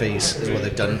year in the face is what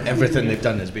they've done. Everything they've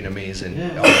done has been amazing.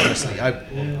 Honestly,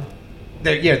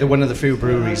 they're one of the few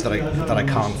breweries that I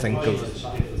can't think of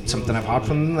something I've had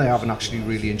from them they haven't actually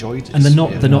really enjoyed. And they're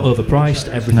not overpriced.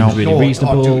 Everything's really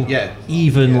reasonable.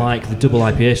 Even like the double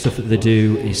IPA stuff that they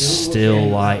do is still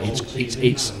like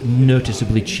it's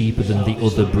noticeably cheaper than the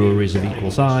other breweries of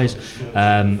equal size.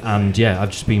 And yeah,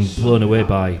 I've just been blown away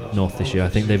by North this year. I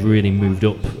think they've really moved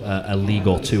up a league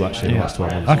or two actually in the last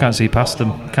 12 months. I can't see past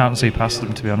them. Can't see past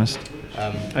them, to be honest.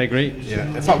 I agree. Yeah.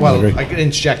 In fact, I can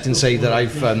interject and say that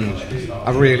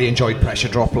I've really enjoyed Pressure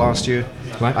Drop last year.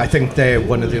 Right. I think they're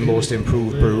one of the most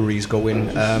improved breweries going.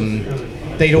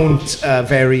 They don't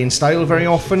vary in style very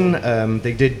often.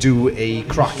 They did do a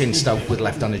cracking stout with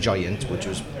Left Handed Giant, which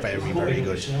was very, very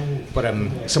good. But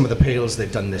some of the pales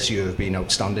they've done this year have been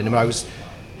outstanding. I mean,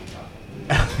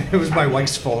 it was my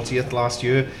wife's 40th last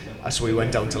year. So we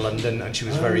went down to London, and she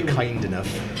was very kind enough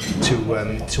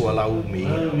to allow me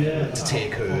to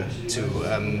take her to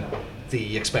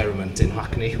the Experiment in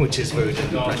Hackney, which is Virgin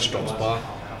Pressure Drops bar.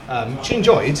 She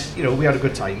enjoyed, we had a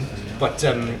good time. But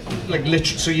so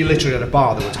you literally had a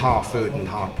bar that was half food and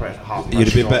half pressure. You'd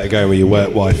have been better going with your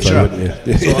wife, though, wouldn't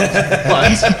you? So,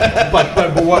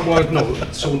 but what? No.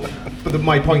 So,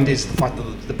 my point is the fact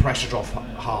that the Pressure Drop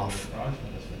half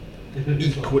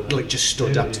just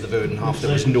stood up to the Verdon half.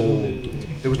 There was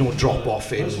no drop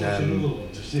off in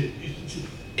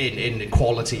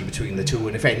quality between the two,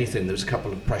 and if anything, there was a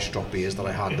couple of Pressure Drop beers that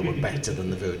I had that were better than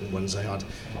the Verdon ones I had,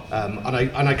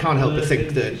 and I can't help but think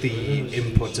that the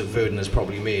input of Verdon has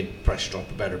probably made Pressure Drop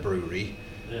a better brewery.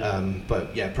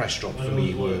 But yeah, Pressure Drop for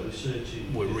me were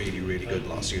really, really good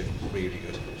last year. Really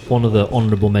good. One of the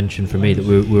honourable mention for me that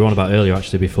we were on about earlier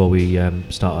actually before we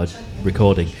started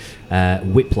recording,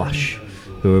 Whiplash,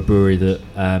 who are a brewery that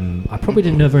I probably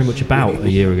didn't know very much about a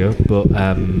year ago, but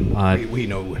we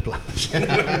know Whiplash.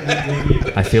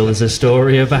 I feel there's a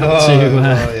story about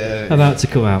to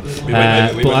come out. But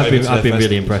I've been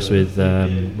really impressed with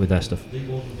their stuff.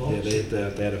 Yeah,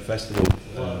 they had a festival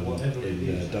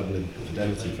in Dublin,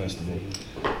 Fidelity Festival.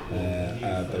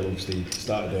 They obviously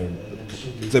started their.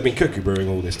 They've been cookie brewing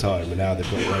all this time, and now they've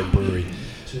got their own brewery.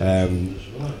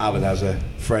 Alan has a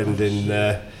friend in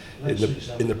the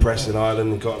press in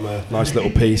Ireland and got him a nice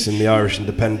little piece in the Irish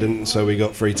Independent, and so we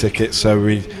got free tickets. So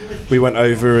we went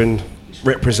over and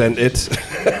represented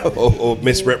or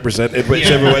misrepresented,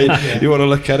 whichever way you want to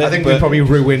look at it. I think we probably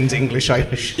ruined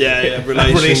English-Irish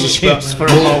relationships for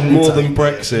a long more time. than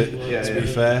Brexit, to be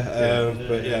fair.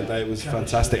 But yeah, no, it was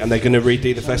fantastic, and they're going to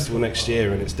redo the festival next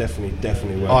year, and it's definitely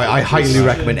worth it. I highly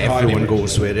recommend everyone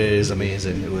goes to it. It is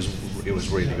amazing. It was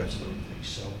really good.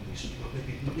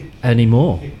 Any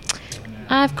more?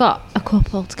 I've got a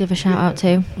couple to give a shout out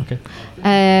to.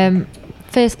 Okay.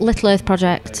 First, Little Earth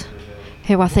Project,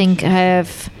 who I think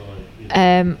have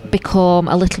become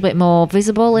a little bit more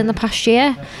visible in the past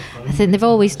year. I think they've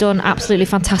always done absolutely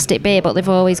fantastic beer, but they've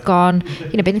always gone,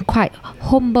 been quite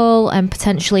humble and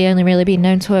potentially only really been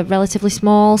known to a relatively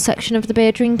small section of the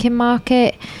beer drinking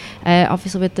market.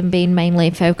 Obviously, with them being mainly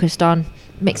focused on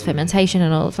mixed fermentation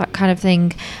and all of that kind of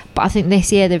thing. But I think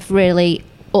this year they've really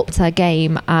upped their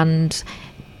game and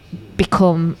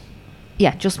become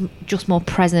just more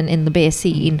present in the beer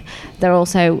scene. They're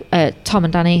also Tom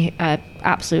and Danny,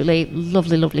 absolutely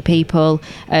lovely people,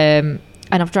 and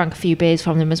I've drank a few beers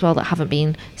from them as well that haven't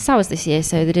been sours this year.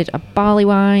 So they did a barley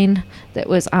wine that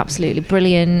was absolutely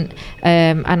brilliant,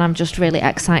 and I'm just really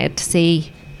excited to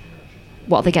see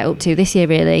what they get up to this year,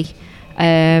 really.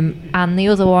 And the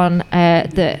other one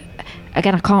that,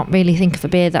 again, I can't really think of a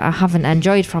beer that I haven't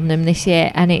enjoyed from them this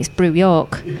year, and it's Brew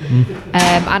York.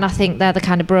 And I think they're the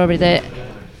kind of brewery that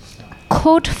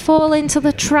could fall into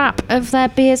the trap of their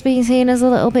beers being seen as a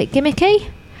little bit gimmicky.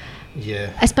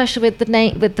 Yeah. Especially with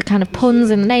the kind of puns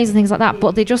and the names and things like that,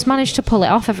 but they just managed to pull it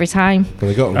off every time. Well,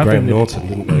 they got on Graham Norton,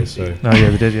 didn't they? So. Oh yeah,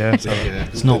 they did. Yeah.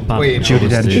 It's not bad. Judi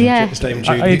Dench. Yeah. Dame Judi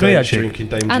I agree, Dench actually. drinking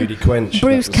Dame And Judi Quench.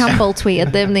 Bruce Campbell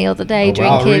tweeted them the other day,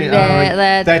 wow, drinking really?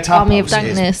 their Their tap Army of house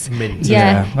is Dankness. mint.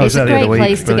 Yeah, I it's was a there the other great week,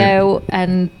 place to brilliant. go,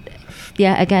 and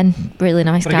yeah, again, really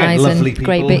nice But guys again, lovely and people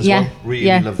great bit. as Yeah, well. Really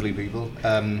yeah. lovely people.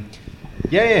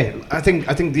 Yeah. I think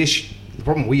the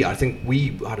problem I think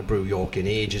we had a Brew York in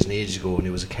ages and ages ago, and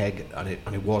it was a keg, and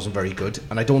it wasn't very good.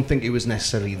 And I don't think it was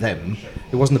necessarily them.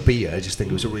 It wasn't the beer. I just think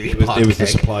it was a really bad It was the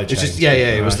keg. supply It's just,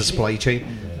 chain. it was the supply chain.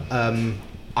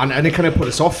 And it kind of put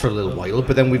us off for a little while,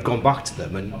 but then we've gone back to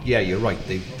them, and yeah, you're right.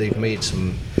 They've made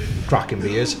some cracking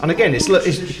beers, and again, it's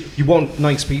you want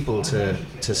nice people to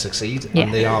succeed, Yeah.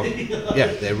 and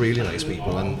they're really nice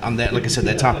people, and like I said,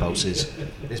 their tap house is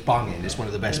banging. It's one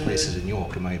of the best places in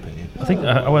York, in my opinion. I think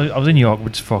I was in York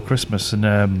just before Christmas, and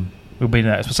we've been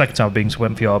there. It's the second time I've been, so we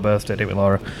went for your birthday, did with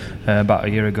Laura, about a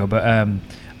year ago. But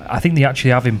I think they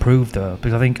actually have improved though,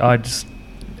 because I think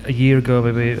a year ago,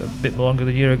 maybe a bit longer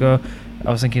than a year ago, I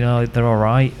was thinking, they're all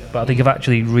right, but I think I've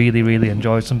actually really, really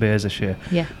enjoyed some beers this year.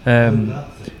 Yeah.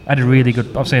 I had a really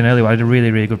good. I was saying earlier, I had a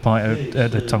really, really good pint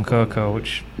at the Toncoco,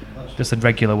 which just a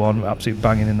regular one, absolutely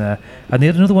banging in there. And they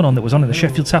had another one on that was on at the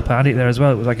Sheffield Tap. I had it there as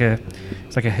well. It was like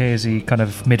a hazy kind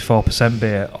of mid 4%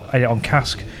 beer. I had it on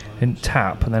cask in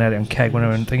tap, and then I had it on keg when I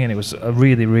went thinking. It was a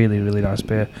really, really, really nice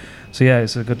beer. So yeah,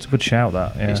 it's a good shout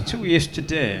that. Yeah. It's 2 years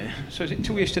today. So is it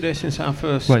 2 years today since our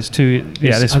first? Well, it's 2.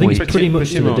 Yeah, this I think week. it's pretty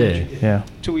much to the day. Yeah.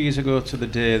 2 years ago to the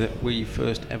day that we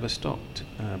first ever stocked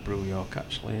Brew York,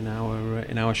 actually in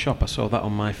our shop. I saw that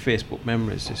on my Facebook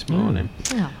memories this morning,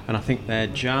 Yeah. and I think their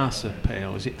Jasa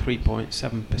Pale, is it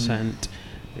 3.7%,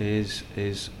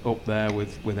 is up there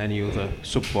with any other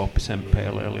sub 4%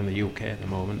 pale ale in the UK at the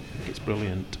moment. I think it's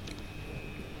brilliant.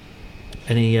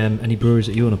 Any breweries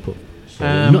that you want to put?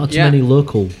 Not too many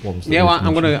local ones. Yeah, well,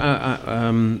 I'm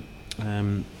going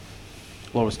to.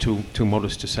 Laura's too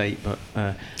modest to say it, but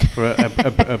for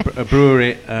a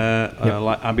brewery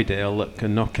like Abbeydale that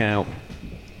can knock out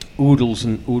oodles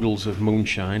and oodles of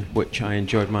moonshine, which I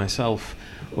enjoyed myself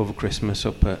over Christmas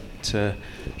up at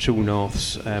True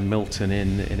North's Milton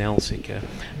in Elsica.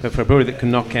 But for a brewery that can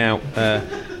knock out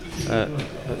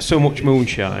so much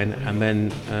moonshine and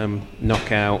then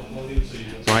knock out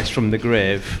Rice from the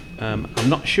Grave, I'm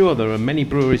not sure there are many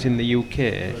breweries in the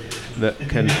UK that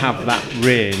can have that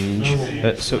range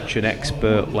at such an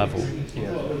expert level.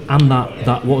 And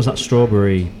that what was that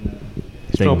strawberry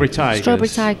thing? Strawberry Tigers. Strawberry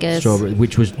Tigers. Strawberry,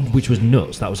 which was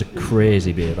nuts. That was a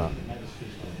crazy beer. That.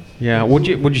 Yeah. Would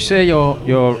you say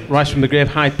your Rice from the Grave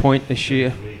high point this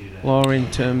year, Laura, in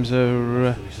terms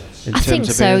of? I think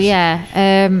so. Beers?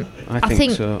 Yeah. I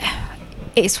think so.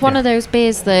 It's one of those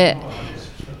beers that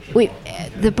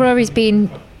the brewery's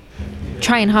been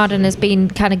trying hard and has been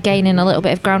kind of gaining a little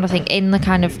bit of ground, I think, in the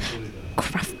kind of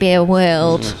craft beer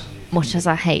world, much as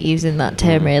I hate using that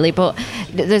term really, but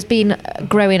there's been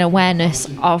growing awareness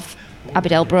of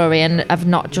Abbeydale Brewery and of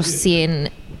not just seeing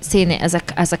it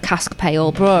as a cask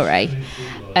pale brewery,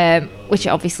 which it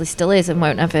obviously still is and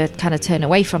won't ever kind of turn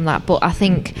away from that. But I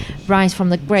think Rise from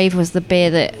the Grave was the beer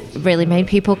that really made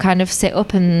people kind of sit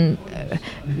up and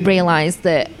realise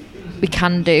that we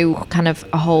can do kind of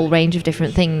a whole range of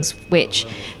different things,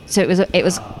 so it was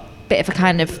a bit of a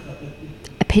kind of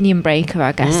opinion breaker,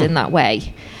 I guess, in that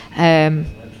way.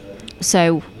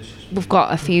 So we've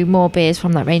got a few more beers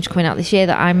from that range coming out this year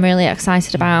that I'm really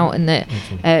excited about, and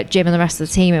that Jim and the rest of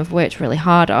the team have worked really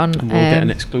hard on. And we'll get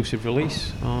an exclusive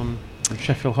release on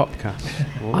Sheffield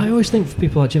Hopcast. I always think for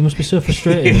people like Jim, it must be so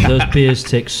frustrating. Those beers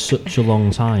take such a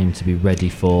long time to be ready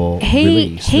for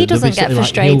release. He doesn't get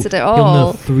frustrated at all. He'll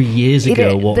know 3 years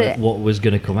ago what was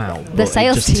going to come out. The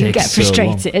sales team get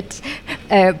frustrated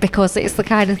because it's the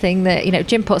kind of thing that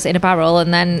Jim puts it in a barrel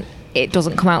and then it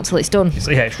doesn't come out till it's done.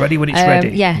 So yeah, it's ready when it's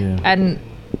ready. Yeah, and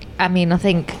I mean, I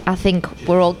think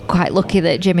we're all quite lucky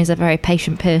that Jim is a very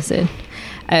patient person.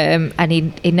 And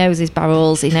he knows his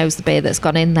barrels, he knows the beer that's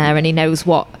gone in there, and he knows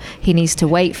what he needs to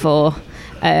wait for,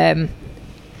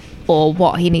 or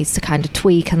what he needs to kind of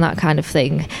tweak and that kind of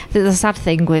thing. The sad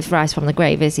thing with Rise from the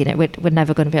Grave is, we're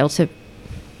never going to be able to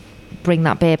bring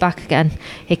that beer back again.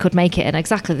 He could make it in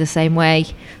exactly the same way,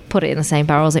 put it in the same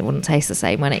barrels, it wouldn't taste the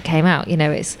same when it came out.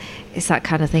 It's that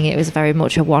kind of thing. It was very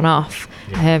much a one-off.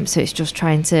 So it's just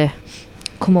trying to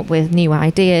come up with new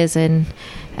ideas and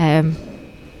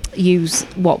use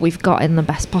what we've got in the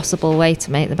best possible way to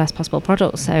make the best possible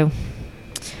product. So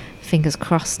fingers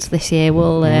crossed this year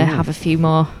we'll have a few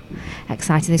more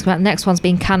exciting things. The next one's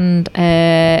been canned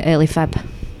early Feb.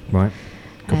 Right,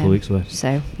 a couple of weeks away.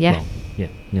 So yeah. Well, yeah,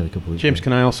 nearly a couple of weeks James, away.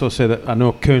 can I also say that I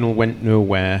know Colonel went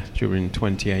nowhere during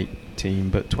 2018,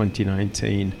 but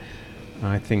 2019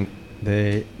 I think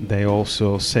they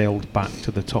also sailed back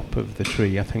to the top of the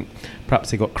tree. I think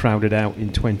perhaps they got crowded out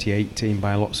in 2018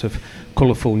 by lots of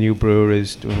colourful new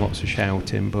breweries doing lots of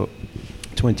shouting, but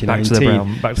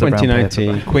 2019. Back to the brown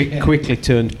 2019 quickly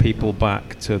turned people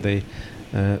back to the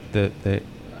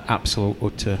absolute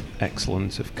utter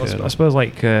excellence of Colonel. I suppose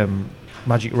like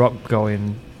Magic Rock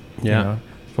going, you know,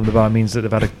 from the bar means that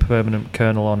they've had a permanent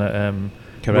Colonel on at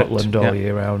Rutland all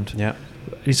year round. Yeah,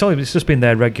 it's just been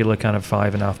their regular kind of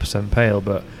 5.5% pale,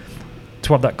 but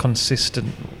to have that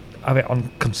have it on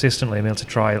consistently and be able to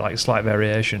try like slight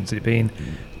variations, it being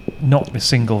not a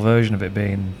single version of it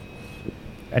being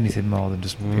anything more than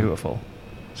just beautiful.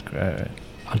 It's great.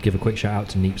 I'd give a quick shout out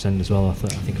to Neep's End as well. I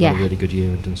think they've had a really good year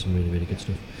and done some really, really good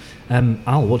stuff.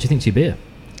 Al, what do you think to your beer?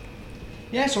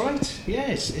 Yeah, it's alright. Yeah,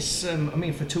 it's I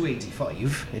mean, for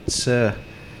 $2.85,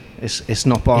 it's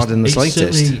not bad in the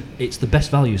slightest. It's the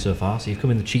best value so far. So you've come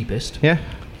in the cheapest. Yeah,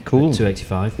 cool.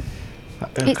 $2.85.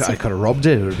 I could have robbed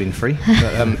it; it would have been free.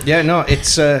 But, yeah, no,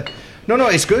 it's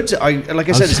it's good. Like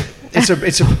I said,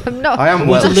 it's a. I am I was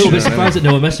Welsh, a little bit you know. surprised that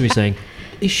no one messaged me saying,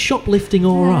 "Is shoplifting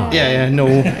all right?" Yeah, no,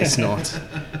 it's not.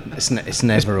 It's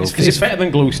never okay. Is it better than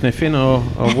glue sniffing or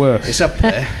worse? It's up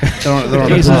there. They're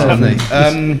on a par, aren't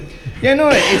they? Yeah,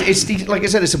 no, it's like I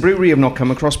said, it's a brewery I've not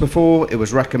come across before. It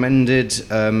was recommended.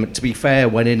 To be fair,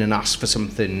 went in and asked for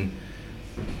something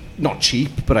not cheap,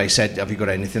 but I said, "Have you got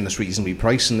anything that's reasonably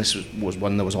priced?" And this was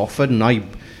one that was offered, and I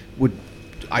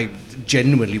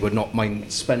genuinely would not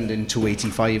mind spending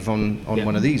 $2.85 on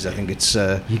one of these. I think it's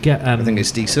you get. I think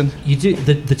it's decent. You do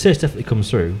the taste definitely comes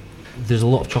through. There's a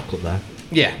lot of chocolate there.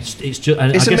 Yeah, It's just.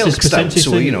 And It's I a guess milk it's percentage stout,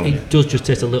 so, thing. you know. It does just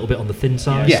taste a little bit on the thin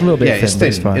side. yeah, a little bit it's thin, but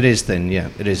it's thin. fine. It is thin. Yeah,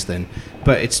 it is thin.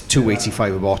 But it's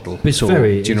 $2.85 a bottle. But it's so,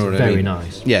 very, do you know it's what I very mean?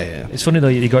 nice. Yeah. It's funny though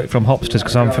you got it from Hopsters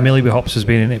because I'm familiar with Hopsters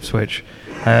being in Ipswich.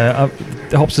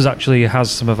 The Hopsters actually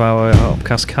has some of our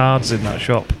Hopcast cards in that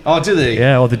shop. Oh, do they?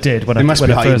 Yeah, or they did. When They must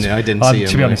be I hiding first, it, I didn't see To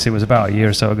them, be honest, it was about a year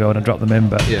or so ago and I dropped them in,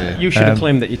 but Yeah. You should have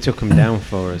claimed that you took them down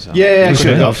for us. Al. Yeah, I You should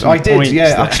could have. have I did. points Yeah,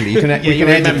 there. actually, we can you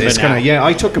edit remember this. now. Can I? Yeah,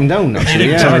 I took them down. Actually,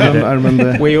 You yeah, decided I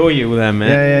remember. We owe you them, mate.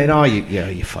 Yeah, no,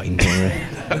 you're fine. Don't worry.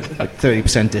 Like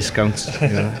 30% discounts. You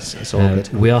know, it's all good.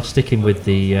 We are sticking with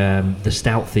the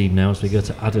stout theme now as we go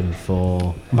to Adam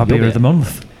for my your beer of the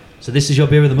month. So this is your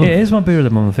beer of the month. It is my beer of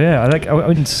the month, yeah. I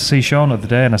went to see Sean the other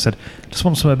day and I said, just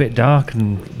want something a bit dark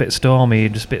and a bit stormy,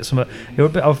 just a bit something.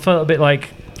 I felt a bit like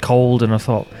cold and I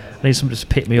thought, I need something to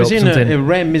pick me up. He's in something. a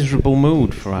rare miserable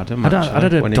mood for Adam. I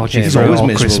had a when he dodgy came. He's always all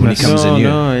miserable when he Christmas. comes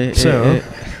in here. So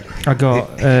I got.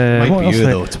 Might what be else you, did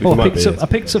I- though, to be oh, might be I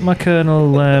picked up my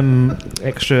Colonel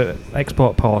extra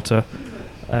export porter,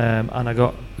 and I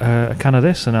got a can of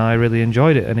this, and I really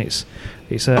enjoyed it. And it's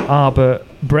a Arbor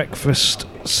breakfast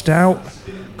stout,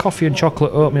 coffee and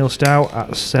chocolate oatmeal stout at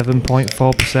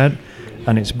 7.4%,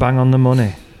 and it's bang on the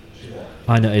money.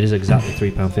 I know it is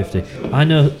exactly £3.50. I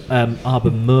know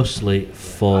Arbor mostly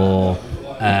for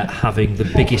having the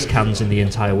biggest cans in the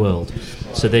entire world.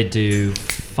 So they do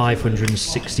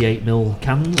 568ml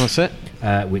cans. What's it?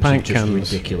 Which Pint is just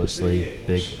cans. ridiculously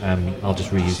big. I'll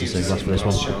just reuse the same glass for this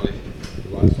one.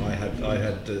 I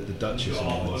had the Duchess in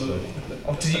mine, so.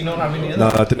 Oh, did you not have any of No,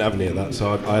 I didn't have any of that,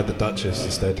 so I had the Duchess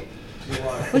instead.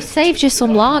 We saved you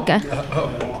some lager.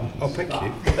 Oh, thank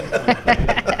you.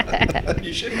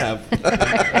 You should have.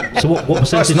 So what That's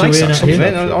percentage are nice, we in at actually.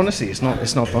 here? Man. Honestly, it's not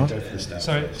bad.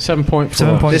 Sorry.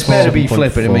 7.4. This better be 7.4.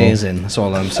 flipping amazing. That's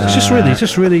all I'm saying. It's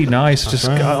just really nice. Just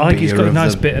I like it's got a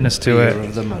nice bitterness to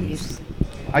it.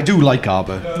 I do like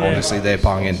Arbor. Honestly, they're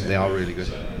banging. They are really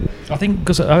good. I think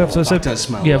because I have to say, That does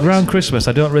smell yeah, nice. around Christmas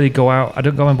I don't really go out. I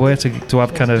don't go on way to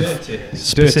have kind of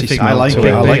specific. I like to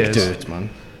it. I like beers. dirt, man.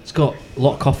 It's got a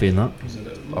lot of coffee in that.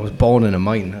 I was born in a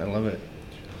mine. I love it.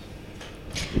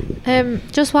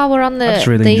 Just while we're on I just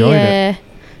really enjoyed it. Probably a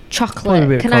chocolate,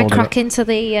 bit can I colder. crack into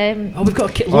the Oh, we've got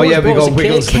a cake. Oh yeah, we got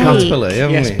Wiggles the cake. caterpillar,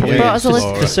 haven't Yes, we? please. Brought us a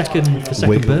little- for second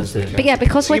birthday. But yeah,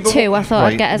 because we're but two, I thought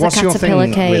I'd get us a what's your caterpillar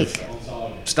thing cake. with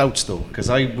stouts though? Because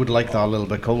I would like that a little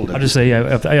bit colder. I just say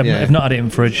I've not had it in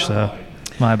fridge, so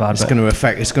my bad. It's but- going to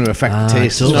affect. It's going to affect the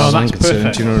taste. it does. as far as No, I'm that's concerned,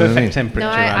 perfect. do you know what I Perfect mean? temperature. No,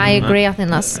 I Adam, agree. I think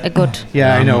that's a good.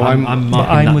 Yeah, I know. I'm But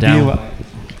marking I'm that with down.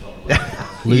 you.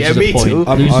 Loses Yeah, me a point. too.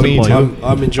 Loses a point. I'm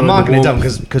I'm enjoying marking the it down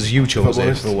warmth. because you chose it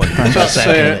honest. for one.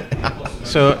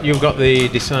 So you've got the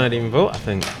deciding vote, I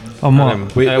think. On what? Adam.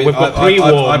 We've got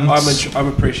pre-warmed. I'm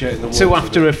appreciating the warmth. Two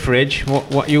after a fridge.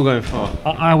 What are you going for?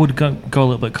 I would go a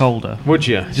little bit colder. Would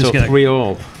you? Just So get a-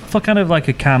 3-all. For kind of like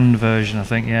a canned version, I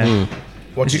think. Yeah.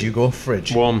 What did you go?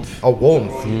 Fridge. Warmth. Oh,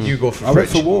 warmth. You go for I went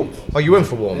fridge. for warmth. Oh, you went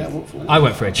for warmth. I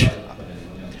went fridge.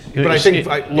 But I think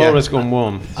Laura's gone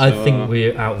warm. I so- think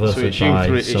we're So outvoted it's you by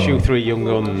three. It's you three young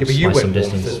guns. Yeah, but you by went some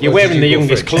warmth. distance. You're Or did wearing you the go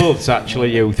youngest fridge? clothes,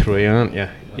 actually, you three, aren't you?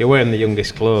 You're wearing the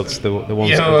youngest clothes, the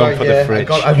ones that have gone for the fridge.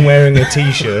 I'm wearing a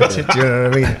T-shirt. Do you know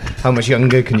what I mean? How much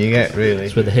younger can you get, really?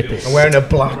 It's with the hippies. I'm wearing a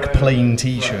black plain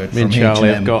T-shirt. Me and from Charlie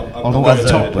H&M. have got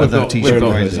other T-shirt we've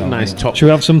brands got out nice there. tops. Should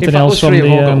we have something In fact, else us from three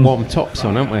have all the? got warm tops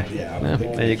on, haven't we? Yeah,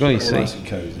 there you go. You see. Nice and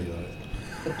cozy,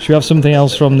 like. Should we have something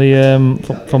else from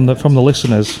the from the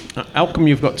listeners? How come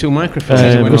you've got 2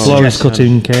 microphones? Because Laura's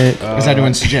cutting cake. Has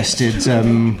anyone suggested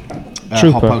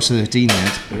Trooper. Hop House 13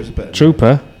 yet?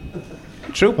 Trooper.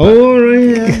 Trooper. Oh,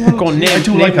 right. Go on, name, I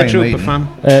do name like the Iron Trooper, Maiden.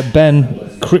 fam. Ben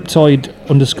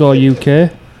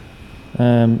Cryptoid_UK.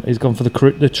 He's gone for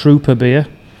the Trooper beer.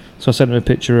 So I sent him a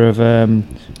picture of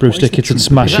Bruce Dickinson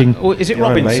smashing. Is it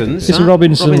Robinson's? It's a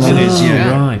Robinson. Robinson Oh, is,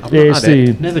 yeah. right. I've Yeah, not it's had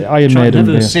it. the Iron Maiden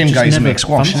beer. Same guys who make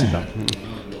squash.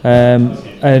 And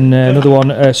another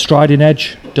one, Striding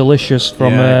Edge, delicious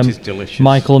from Yeah, it is delicious.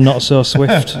 Michael Not So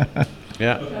Swift,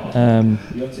 Yeah.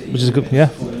 which is a good,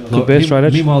 good beer, Striding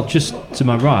Edge. Meanwhile, just to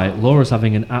my right, Laura's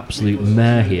having an absolute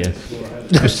mare here.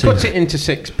 Cut it into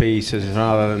 6 pieces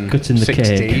rather than Cutting the 16.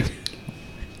 cake.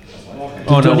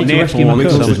 Oh Do I no, need to Nathan rescue my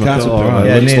wants coat? some. Is my coat Caterpillar alright?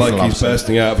 Yeah, looks Nathan like loves he's it.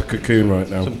 bursting out of a cocoon right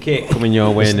now. Some cake coming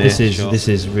your way, This Nate.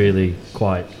 is really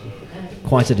quite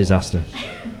a disaster.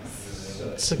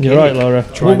 You're right, Laura.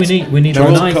 What we need a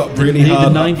Trying to knife. cut really we need the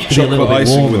hard knife to be a little chocolate bit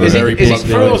icing warmer. with a Is it- very is it blunt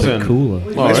knife. frozen? Cooler.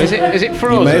 Laura, is it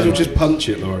frozen? You may as well just punch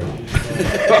it, Laura.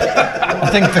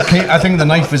 I think the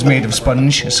knife is made of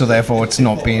sponge, so therefore it's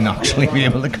not being actually be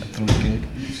able to cut through the cake.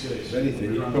 If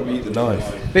anything, you could probably eat the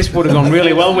knife. This would have gone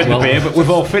really well with the beer, but we've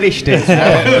all finished it.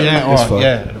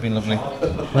 It'd been lovely.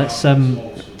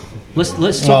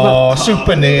 Let's talk about.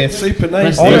 Super Nate. Super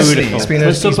Let's, nice. Honestly, it's been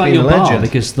let's talk he's about been your a bar, legend.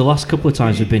 because the last couple of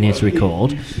times we've been here to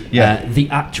record, the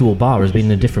actual bar has been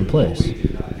in a different place.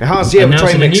 It has, yeah. And We now try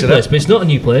it's and in a mix new it place, up. but it's not a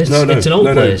new place. It's an old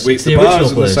place. It's the bar's original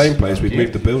in place. the same place. We've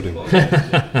moved the building.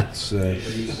 It's,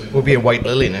 We'll be a White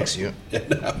Lily next year.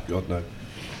 God no.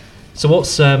 So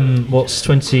what's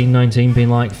 2019 been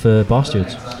like for Bar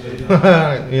Stewards?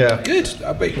 Yeah. Good.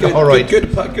 I bet good. All right. Good.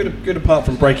 Apart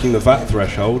from breaking the VAT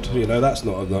threshold, that's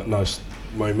not a nice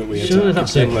moment. We had Surely to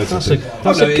that's condemn a loads of that's a things.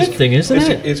 that's Oh, no, a it's- good thing, isn't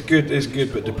it? It's good. It's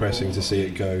good, but depressing to see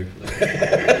it go.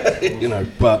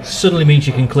 But Suddenly means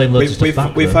you can claim loads of stuff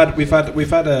back. we've though.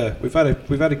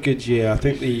 had a good year. I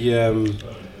think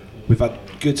we've had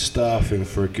good staffing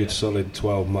for a good solid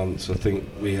 12 months. I think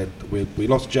we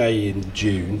lost Jay in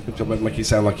June, which I won't make it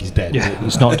sound like he's dead. Yeah,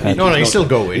 it's not dead. No, he's still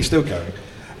going. He's still going.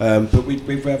 But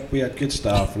we had good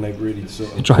staff, and they've really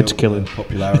sort of Tried to built kill him.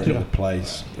 popularity of the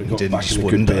place. We got didn't, back just in the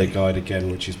wouldn't good beer they? guide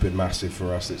again, which has been massive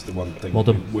for us. It's the one thing Well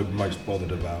done. we're most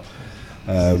bothered about.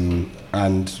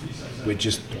 And we're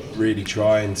just really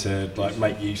trying to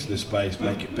make use of the space,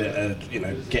 make it better.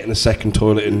 Getting a second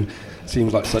toilet in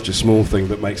seems like such a small thing,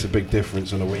 but makes a big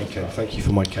difference on a weekend. Thank you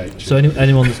for my cake. So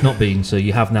anyone that's not been, so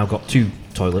you have now got 2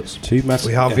 toilets. Two massive.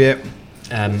 We have, yeah.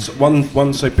 So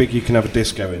one so big you can have a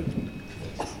disco in.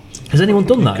 Has anyone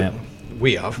done that yet?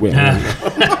 We have. We're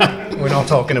We're not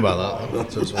talking about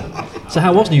that. So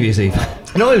how was New Year's Eve?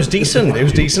 No, it was decent.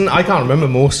 I can't remember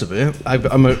most of it.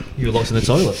 You were locked in the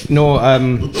toilet. No,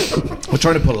 we're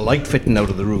trying to put a light fitting out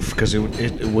of the roof because it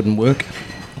wouldn't work.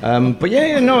 But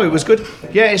no, it was good.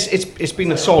 Yeah, it's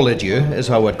been a solid year, is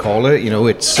how I'd call it.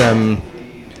 It's I'm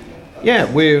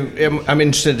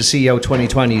interested to see how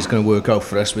 2020 is going to work out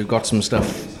for us. We've got some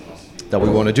stuff that we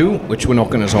want to do, which we're not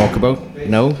going to talk about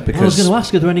now I was because going to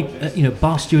ask, are there any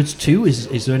Bar Stewards 2?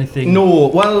 Is there anything? no.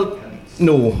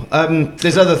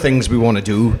 There's other things we want to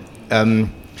do,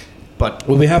 but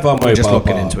Well, we have our We're mobile just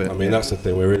looking bar. into it. I mean, that's the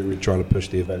thing. We're really trying to push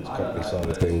the events company side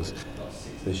of things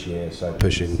this year. So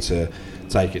pushing to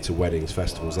take it to weddings,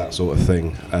 festivals, that sort of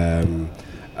thing.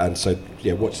 And so,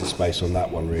 watch the space on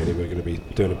that one, really. We're going to be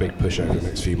doing a big push over the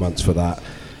next few months for that.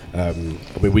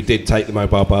 We did take the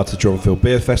mobile bar to Dronfield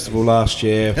Beer Festival last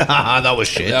year. that was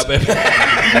shit.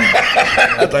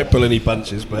 I don't pull any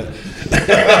punches, but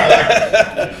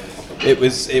it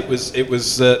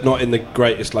was not in the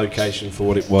greatest location for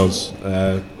what it was.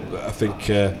 I think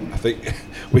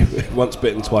we once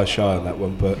bitten, twice shy on that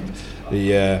one, but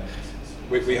we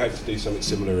hope to do something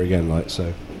similar again,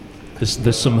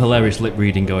 There's some hilarious lip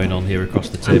reading going on here across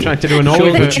the table. I'm trying to do an Sean,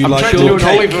 Oliver. would you I'm like trying to your do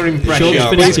an cake? Oliver impression. Sean's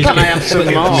finished his Can I cake. answer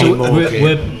them all?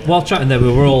 So while chatting there,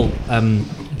 we were all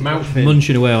Mouthing.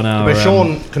 munching away on our But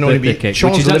Sean can only birthday be. cake,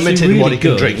 Sean's which is actually limited in really what he can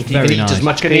good. drink. It's He can very eat nice. as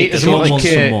much Can eat as Sean much wants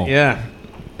some cake. more. Yeah,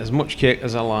 as much cake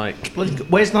as I like.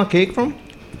 Where's that cake from?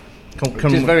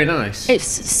 Which is very nice. It's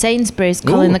Sainsbury's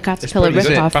calling the Caterpillar pretty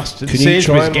good. rip-off. Bastard. Can you try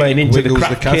Sainsbury's and getting make into the Wiggles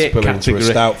the craft cake Caterpillar into a category.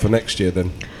 stout for next year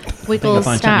then? I Wiggles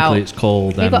find stout. technically it's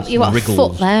called You got a Wriggles.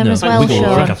 foot there No, as well, Wiggles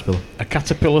Sean. Caterpillar. A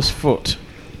caterpillar's foot.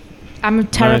 I'm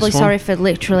terribly Nice one. sorry for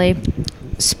literally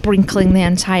sprinkling the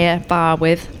entire bar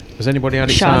with Has anybody had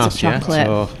its shards arse of yet? chocolate.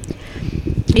 So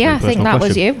Yeah, I think personal that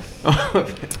was you.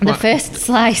 question. The first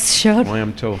slice, Sean. why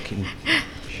I'm talking.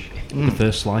 The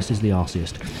first slice is the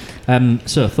arsiest.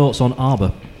 So, thoughts on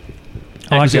Arbor?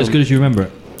 I like Is it as it. good as you remember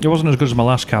it? It wasn't as good as my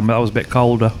last can, but that was a bit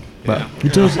colder. But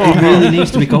It does. It really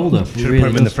needs to be colder. It Should have really put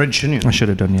them in the does. fridge, shouldn't I you? should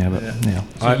have done, yeah. But yeah.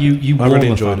 So you I really warmer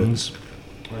enjoyed it. fans.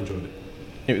 I enjoyed it.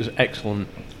 It was excellent.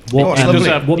 Oh, it's lovely.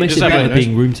 What makes it does have better a-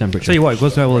 being room temperature? Tell you what,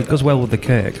 it goes well with the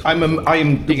cake. I'm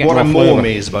You get what I'm more more flavour.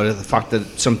 amazed about is the fact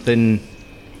that something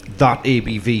that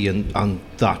ABV and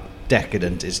that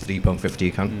decadent is £3.50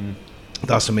 a can.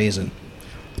 That's amazing.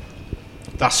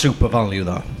 That's super value.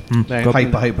 That They-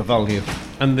 hyper value.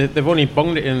 And they've only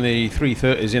bunged it in the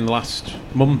 330s in the last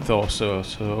month or so.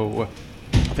 So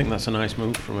I think that's a nice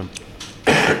move from them.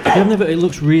 It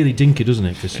looks really dinky, doesn't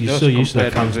it? Because It you're does so used to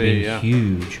their compared cans with being the, yeah.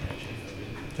 huge.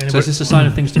 So is this a sign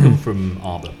of things to come from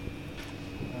Arbor?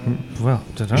 Well,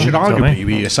 I don't know. Should tell arguably me.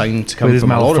 be a sign to come With his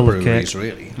from a mouth lot of full of breweries, cake.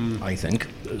 really. I think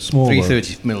Small.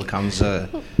 330ml cans are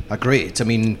great. I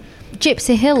mean,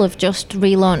 Gypsy Hill have just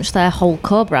relaunched their whole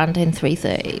co-brand in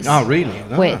 330s. oh really?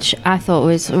 Ah. Which I thought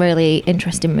was a really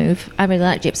interesting move. I really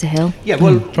like Gypsy Hill. Yeah,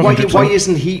 well, why Gypsy.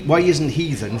 isn't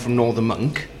Heathen from Northern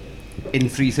Monk in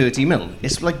 330ml?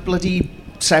 It's like bloody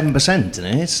 7%, isn't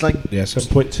it? It's like Yeah,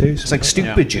 7.2. it's like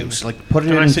stupid juice. Like put it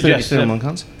Can I in suggest 30ml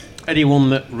cans. Anyone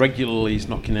that regularly is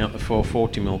knocking out the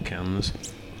 440ml cans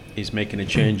is making a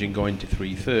change and going to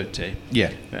 330. Yeah.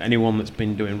 Anyone that's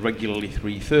been doing regularly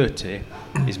 330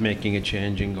 is making a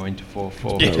change and going to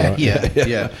 440.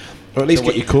 Yeah. Or at least So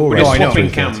get your core We're right. I know. swapping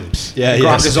 330. camps. Yeah, The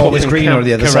grass is always Swapping greener on camp.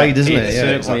 the other Correct. side, isn't it? It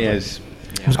Yeah, certainly exactly. is.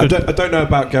 I don't know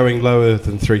about going lower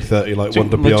than 330 like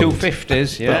Wonder The Beyond.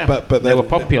 250s, yeah. but they then- were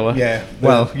popular. Yeah.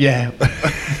 Well, yeah.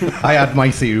 I had my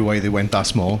theory why they went that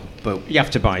small, but You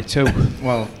have to buy two.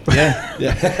 well, yeah.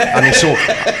 And it's so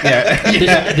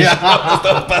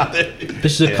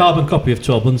This is a carbon copy of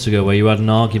 12 months ago where you had an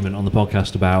argument on the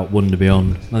podcast about Wonder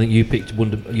Beyond. I think you picked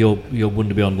your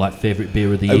Wonder Beyond like favourite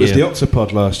beer of the year. It was the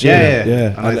Octopod last Yeah, year.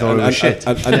 yeah. And I thought it was shit.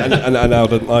 And Al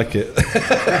didn't like it.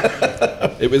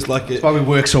 It was like it. That's why we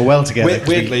work so well together. 'cause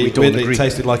Weirdly, we don't weirdly agree. it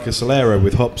tasted like a Solero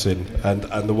with hops in, and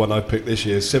the one I picked this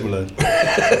year is similar.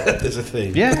 There's a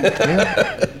theme. Yeah.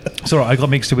 It's alright, I got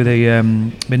mixed it with a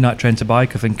Midnight Train to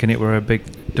Biker thinking it were a big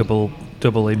double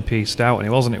MP stout, and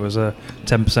it wasn't. It was a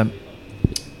 10%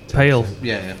 pale.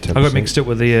 Yeah. I got mixed up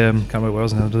with the can't remember where I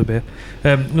was now. Another beer,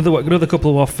 another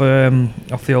couple off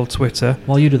the old Twitter.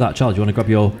 While you do that, Charles, you want to grab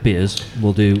your beers?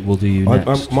 We'll do you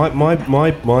next.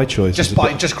 My choice. Just is a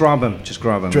bit- just grab them. Just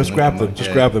grab them. Just grab them.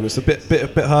 Just grab them. It's a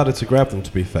bit harder to grab them,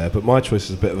 to be fair. But my choice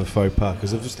is a bit of a faux pas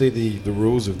because obviously the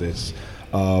rules of this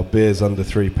are beers under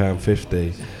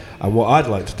 £3.50, and what I'd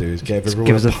like to do is give everyone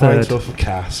give us a a pint third. off a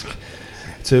cask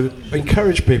to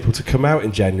encourage people to come out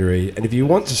in January. And if you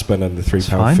want to spend under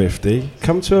 £3.50,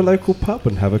 come to a local pub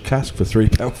and have a cask for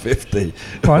 £3.50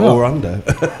 Why not? or under.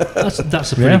 That's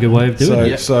a pretty good way of doing So,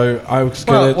 it. so I was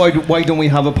Well, going to. why don't we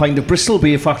have a pint of Bristol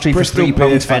Beer Factory Bristol for Beer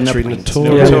 £3.10 Factory a pint?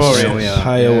 Notorious Pale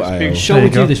Yeah. Ale. Shall There we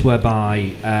you do go. this whereby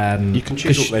You can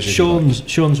choose 'cause what measures you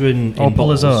Sean's are in Or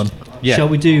pull his bottles. own. Yeah. Shall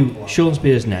we do Sean's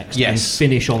beers next Yes. and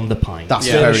finish on the pint? That's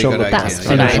Yeah. a very Finish on good the- idea. That's a good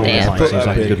Finish on the idea. pint seems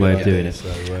like a good way of doing it.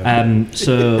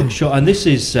 So, Sean, and this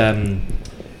is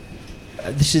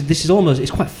almost, it's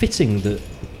quite fitting that.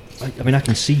 I mean, I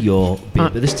can see your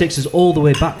beer, but this takes us all the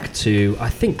way back to, I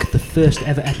think, the first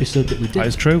ever episode that we did. That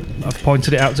is true. I've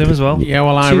pointed it out to him as well. Yeah,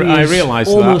 well, I 2 years, realised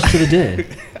almost that. to the day.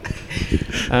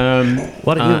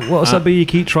 What's that beer you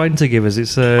keep trying to give us?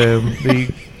 It's the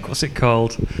what's it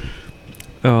called?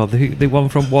 Oh, the one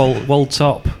from Wall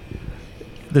Top.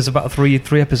 There's about three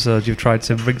episodes you've tried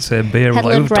to drink the same beer. I'm like,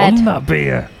 Headland who've Red. done that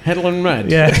beer? Headland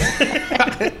Red. Yeah.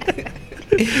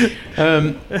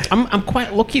 I'm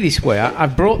quite lucky this way.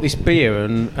 I've brought this beer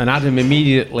and Adam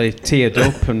immediately teared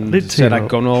up and Did said tear I'd up.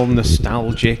 gone all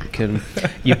nostalgic, and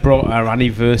you brought our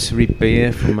anniversary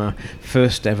beer from our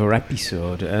first ever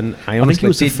episode, and I I think honestly it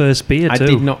was the did- first beer I too.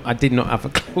 did not have a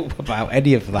clue about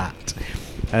any of that.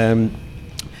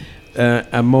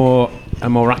 A more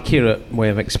accurate way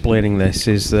of explaining this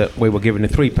is that we were given a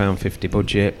 £3.50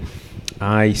 budget.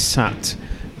 I sat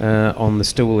on the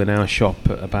stool in our shop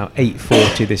at about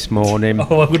 8:40 this morning.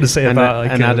 Oh, I'm going to say and about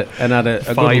like had a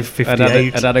good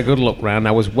 5:58. I'd had a good look round.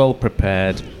 I was well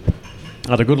prepared.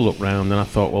 I had a good look round, and I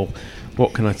thought, well,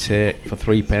 what can I take for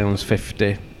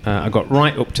 £3.50? I got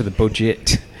right up to the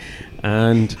budget,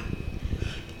 and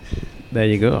there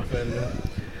you go.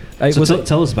 So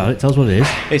tell us about it. Tell us what it is.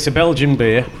 It's a Belgian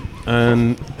beer,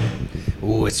 and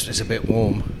Oh, it's a bit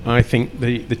warm. I think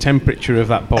the temperature of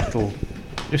that bottle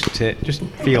Just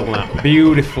feel that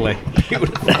beautifully.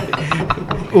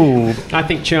 Ooh, I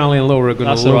think Charlie and Laura are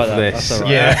going to love this. That's all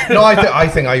right. Yeah. No, I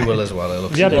think I will as well. It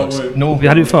looks. No, you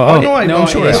had it before. No, I'm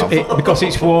sure I have. because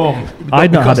it's warm.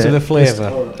 I'd not had because it. of the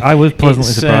flavour. I was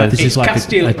pleasantly surprised. This is like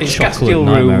Castile, a it's chocolate Castile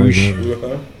nightmare, Rouge. isn't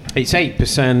it? It's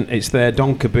 8%. It's their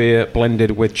Donker beer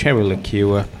blended with cherry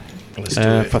liqueur for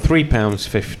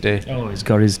 £3.50. Oh, he's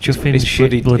got his chuffing It's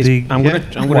shit bloody. I'm gonna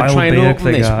try and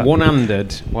open this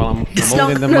one-handed while I'm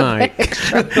holding the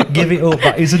mic. Give it up.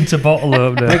 That isn't a bottle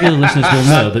opener. Regular listeners will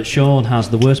know that Sean has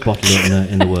the worst bottle opener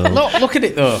in the world. Look at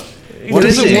it though. What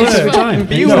is it? Works every time.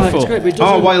 Beautiful. It's great, but it Oh,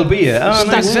 doesn't- wild beer. Oh,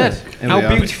 That's nice. it. Here we How are.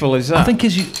 beautiful is that? I think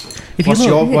if you What's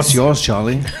look, what's yours,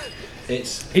 Charlie?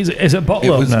 is it a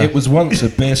bottle opener? It was once a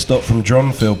beer stock from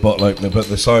Dronfield bottle opener, but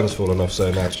the sign's fallen off,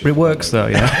 so now it's just. But it works though,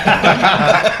 yeah.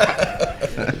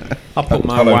 I'll put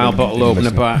my Hello, wild bottle opener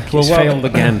listener. back. Well, It's failed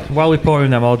again. While we're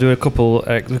pouring them, I'll do a couple.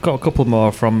 We've got a couple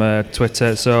more from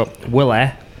Twitter. So Wille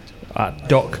at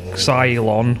Doc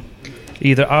Cylon,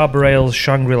 either Arbor Ales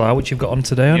Shangri-La, which you've got on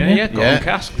today, haven't you? Yeah, go Yeah. on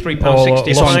cask, Or £3.60.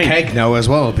 It's on keg now as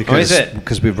well because is it?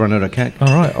 because we've run out of keg.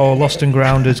 All right. Or Lost and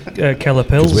Grounded Keller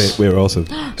Pills. We're awesome.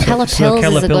 Keller So Pills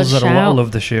Keller is a good Pills had a lot of shout.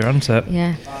 love this year, hasn't it?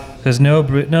 Yeah. There's no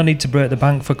need to break the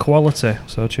bank for quality.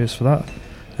 So cheers for that.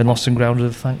 And Lost and Grounded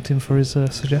have thanked him for his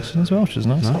suggestion as well, which is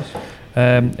nice.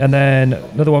 And then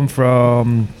another one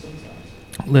from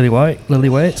Lily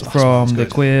Waite from the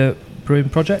Queer Brewing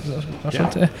Project. That's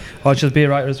right, yeah. Oh, she's a beer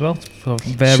writer as well for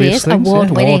various She is things.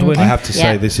 award-winning. I have to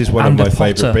say, Yeah. this is one And of my a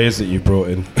Potter. favourite beers that you brought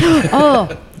in. Oh,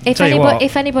 Tell you what.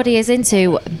 if anybody is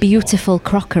into beautiful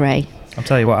crockery, I'll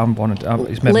tell you what,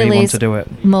 it's made me want Lily's to do it.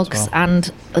 mugs So,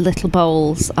 and little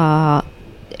bowls are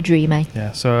dreamy.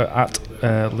 yeah, so at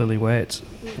Lily Waite,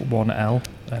 1L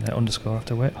and an underscore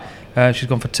after Waite. She's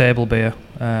gone for table beer.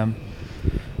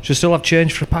 She'll still have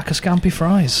change for a pack of Scampi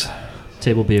fries.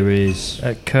 Table beer is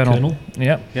Colonel.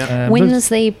 Yep. Yeah. Wins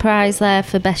the prize there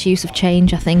for best use of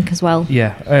change, I think, as well.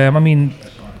 Yeah, I mean,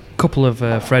 a couple of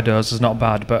Freddos is not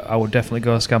bad, but I would definitely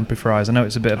go Scampi fries. I know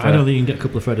it's a bit of I don't think you can get a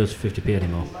couple of Freddos for 50p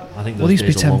anymore. I think those Well, these be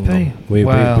days are long 10p.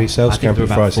 gone. We sell I think they're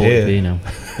Scampi about fries 40p here. now.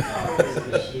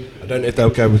 I don't know if they'll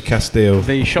go with Castile.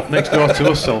 The shop next door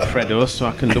to us sells Freddos, so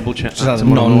I can double check Just that. as a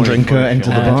tomorrow morning non-drinker for you, enter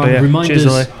the Sean. bar. yeah. Remind Cheers,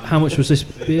 us, Lily. how much was this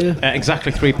beer?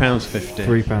 Exactly £3.50.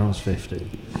 £3.50.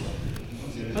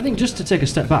 I think just to take a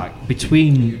step back,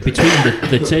 between the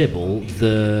table,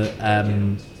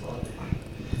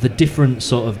 the different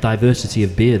sort of diversity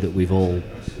of beer that we've all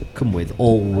come with,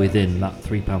 all within that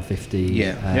 £3.50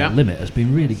 Yeah. limit, has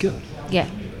been really good. Yeah.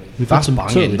 We've had That's some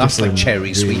banging. totally That's like different cherry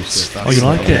brews sweets. that- Oh, you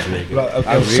like it?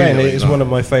 I was really saying like it is that. one of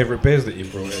my favourite beers that you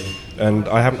brought in, and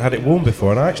I haven't had it warm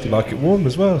before, and I actually like it warm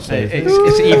as well. So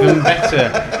It's even better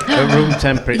at room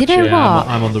temperature. You know Yeah, what?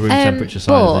 I'm on the room temperature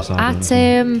side of this But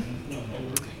argument.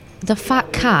 at the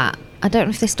Fat Cat, I don't know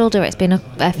if they still do it. It's been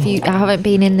a few. I haven't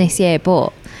been in this year,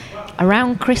 but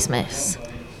around Christmas,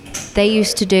 they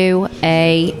used to do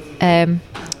a,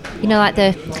 like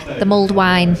the mulled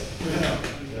wine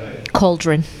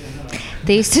cauldron.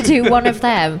 They used to do one of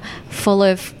them full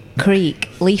of Creek,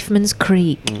 Leafman's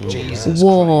Creek,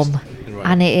 warm,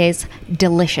 and it is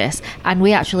delicious. And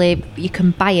you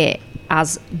can buy it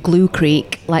as Glue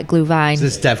Creek, like Glue Vine. Is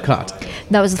this Dev Cat?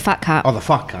 That was the Fat Cat. Oh, the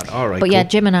Fat Cat. All right. But cool. yeah,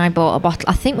 Jim and I bought a bottle.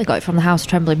 I think we got it from the House of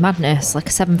Trembling Madness, like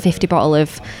a 750 bottle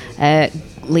of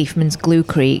Leafman's Glue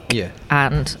Creek. Yeah.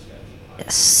 And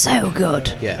it's so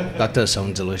good. Yeah, that does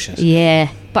sound delicious. Yeah.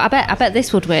 But I bet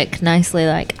this would work nicely,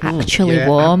 like actually Yeah,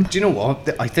 warm. do you know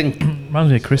what? I think Reminds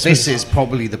me of Christmas. this is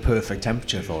probably the perfect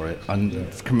temperature for it. And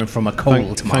coming from a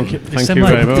cold man. Thank you It's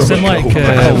very much. It's in like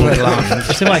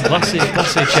Cold glassy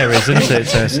cherries, isn't it? It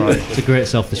tastes like. It's a great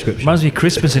self-description. Reminds me of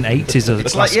Christmas in 80s.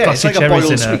 It's like it's like a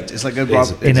boiled sweet. It's like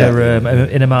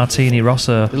in a martini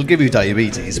rosso. It'll give you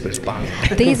diabetes, but it's bang.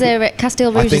 These are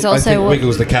Castile I Rouge is think also.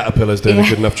 Wiggles the Caterpillar's doing a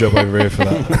good enough job over here for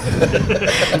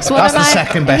that. It's one That's of the my-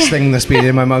 second best thing that's been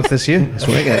in my mouth this year. It's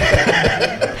wicked.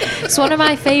 It's one of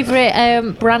my favourite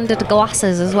branded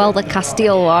glasses as well, the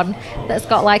Castile one, that's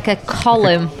got like a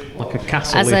column Like a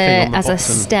castle as thing on the a bottom.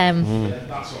 stem.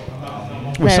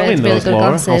 We're They're selling really those, good Laura.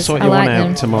 glasses. I'll sort I you like one out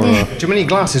them. tomorrow. Do you know how many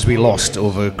glasses we lost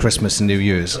over Christmas and New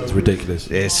Year's? It's ridiculous.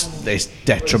 It's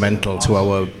detrimental to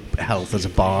our health as a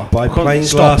bar. By plain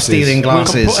Stop glasses. stealing We'll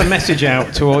glasses. put a message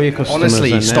out to all your customers.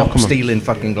 Honestly, and they'll stop come and- stealing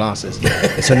fucking glasses.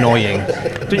 It's annoying.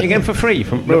 Don't you get them for free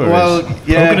from breweries? Well,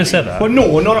 yeah. I'm gonna say that. Well,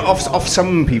 no, not off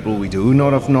some people we do,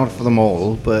 not for them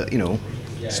all, but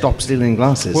stop stealing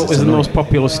glasses. what It's was the annoying. most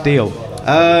popular steel?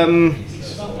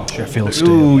 Sheffield Steel.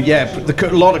 Ooh, yeah, a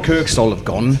lot of Kirkstall have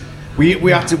gone. We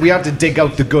had to dig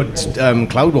out the good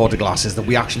Cloudwater glasses that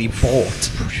we actually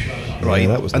bought. Right,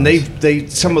 that was and nice. they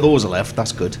some of those are left.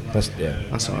 That's good. Yeah.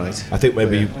 That's all right. I think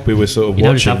maybe we were sort of You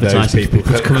know, just watching those advertising people for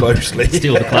people to come closely.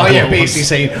 steal the Oh cloud. yeah, basically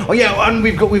saying, oh yeah, and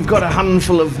we've got a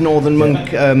handful of Northern Monk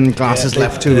glasses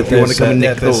left too. If you want to come and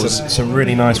nick there's those. some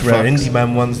really nice rare Fucks. Indie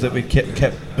Man ones that we kept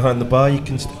behind the bar. You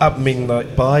can,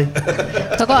 buy.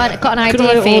 So I've got an Could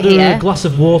idea I for you order here. a glass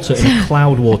of water in a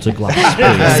cloud water glass,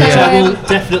 please? So, Which I will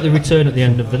definitely return at the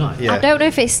end of the night. Yeah. I don't know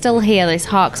if it's still here. This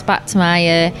harks back to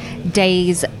my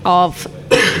days of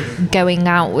going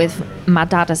out with my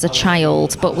dad as a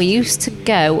child. But we used to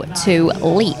go to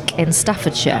Leek in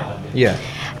Staffordshire. Yeah.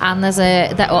 And there's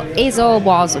is or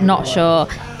was, not sure,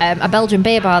 a Belgian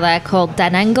beer bar there called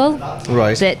Den Engel.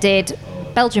 Right. That did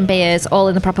Belgian beers all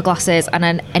in the proper glasses and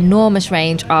an enormous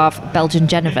range of Belgian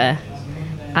Genever.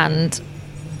 And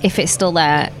if it's still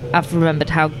there, I've remembered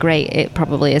how great it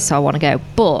probably is, so I want to go.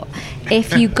 But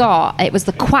if you it was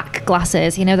the Quack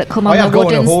glasses, that come on the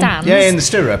wooden stands. Yeah, in the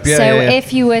stirrup. Yeah, so yeah.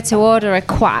 if you were to order a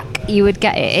Quack, you would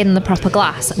get it in the proper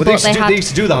glass. Well, they used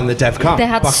to do that on the Dev Cup They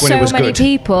had back when so it was many good.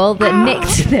 people that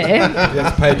nicked them. You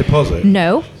have to pay a deposit.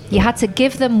 No, you had to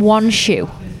give them one shoe.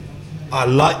 I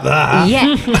like that.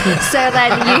 Yeah. So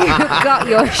then you got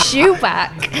your shoe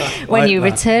back when you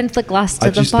returned the glass to I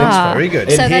the just think it's bar. very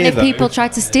good. So In then here, if though- people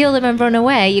tried to steal them and run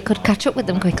away, you could catch up with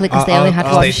them quickly because they only had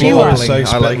I one think shoe people on. are so I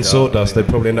split like and that. sawdust, they'd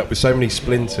probably end up with so many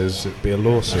splinters, it'd be a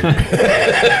lawsuit.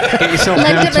 Get yourself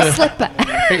Lend down them a to, slipper.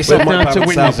 get yourself down to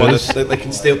Windsor's.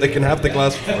 They can have the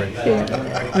glass for free.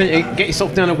 Get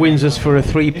yourself down at Windsor's for a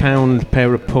 £3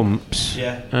 pair of pumps,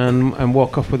 Yeah. and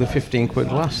walk off with a 15 quid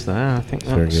glass there. I think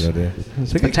that's Very good idea.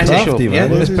 there's Think it's potential. crafty, man. Yeah,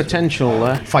 there's This is- potential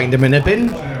there. Find them in a bin.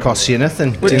 Costs you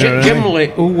nothing. But Do you know what I mean? generally,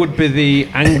 who would be the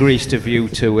angriest of you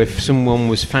two if someone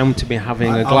was found to be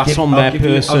having a glass on their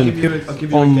person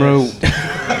en route?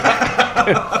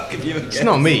 It's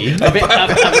not me. Have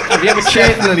you ever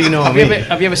Definitely not me.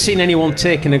 Have you ever seen anyone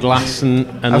taking a glass and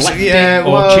I've left seen- yeah, it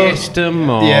or well, chased them?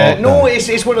 Or Yeah, no,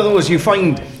 it's one of those you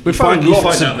find. We found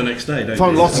lots of the next day, don't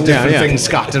found lots of Yeah, different yeah. things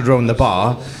scattered around the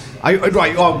bar.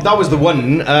 That was the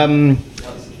one.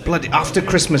 Bloody after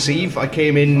Christmas Eve, I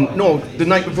came in. No, the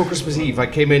night before Christmas Eve, I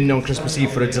came in on Christmas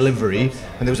Eve for a delivery,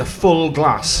 and there was a full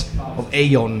glass of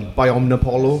Aeon by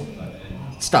Omnipollo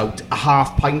stout, a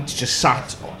half pint, just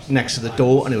sat next to the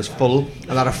door, and it was full,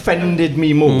 and that offended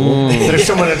me more than if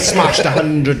someone had smashed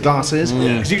 100 glasses,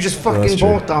 because you just fucking that's true.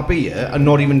 bought that beer and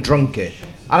not even drunk it.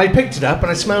 And I picked it up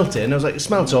and I smelt it, and I was like, it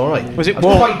smells all right. Was it I was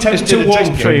warm? quite It's tempted too to warm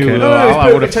drink for it. you, No, though, it was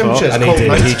I would perfect have thought. temperature. And It's cold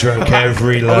night. he drank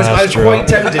every I last was quite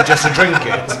drop. tempted just to drink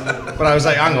it, but I was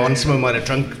like, hang on, someone might have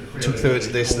drunk 2/3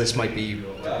 of this. This might be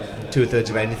 2/3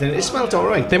 of anything. It smelled all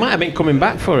right. They might have been coming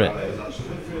back for it.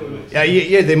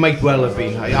 Yeah, they might well have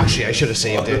been. I should have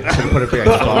saved it. Should have put it behind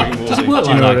the bar. Does it work Do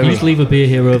you like know that? what I Can you mean? just leave a beer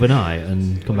here overnight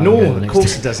and come back and get it No, the of next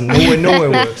course day? it doesn't.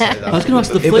 Nowhere works like I was that. going to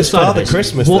ask the It flip was side of Father this.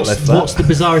 Christmas that What's, left that. what's the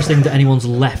bizarrest thing that anyone's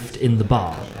left in the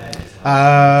bar?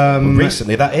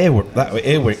 Recently, that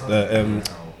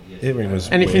earring was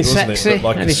Anything weird, wasn't sexy? It? Looked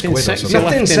like Anything a squid or sexy? something.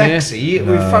 Nothing left in here? sexy.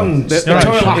 We found The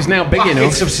toilet is now big packets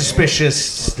enough. of suspicious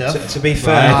stuff. To be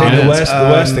fair, I think And,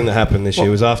 the worst thing that happened this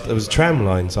year was after there was tram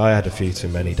lines. I had a few too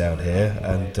many down here,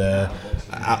 and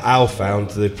Al found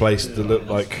the place that looked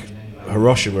like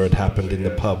Hiroshima had happened in the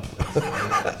pub,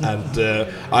 and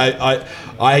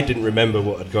I didn't remember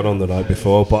what had gone on the night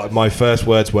before. But my first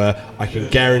words were, "I can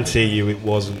guarantee you it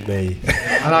wasn't me."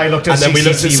 And I looked at And then we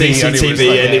looked at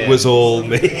CCTV, and it was all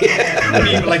me.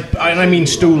 I mean,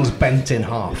 stools bent in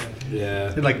half.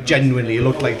 Yeah. Like genuinely, it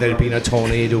looked like there had been a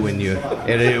tornado in you.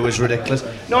 It was ridiculous.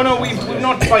 No, we've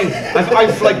not fine.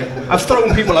 I've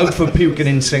thrown people out for puking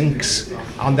in sinks,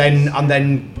 and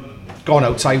then gone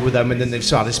outside with them, and then they've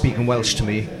started speaking Welsh to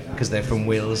me because they're from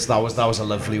Wales. That was a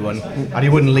lovely one, and he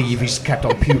wouldn't leave. He just kept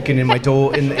on puking in my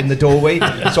door in the doorway.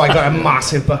 So I got a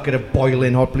massive bucket of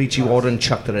boiling hot bleachy water and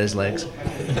chucked it at his legs.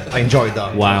 I enjoyed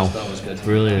that. Wow. That was good. He was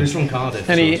Brilliant. from Cardiff.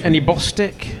 Any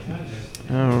Bostik?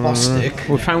 Bostik?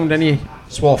 We found any?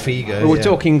 Swarfiga. We were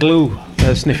talking glue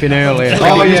sniffing earlier.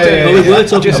 Oh, yeah. Well, we were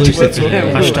talking Just- blue stuff. yeah.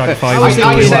 Hashtag I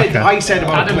Waka. said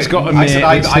about Adam's glue. got a I said mate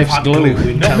I've that sniffs had glue.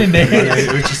 glue. Not me, mate.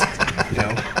 It was just,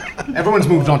 everyone's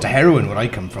moved on to heroin where I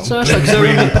come from. So that's Glue's like- so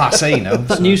really passe now.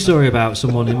 That news story about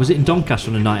someone, was it in Doncaster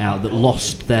on a night out, that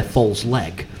lost their false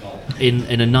leg in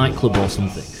a nightclub or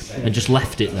something and just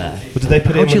left it there? But did they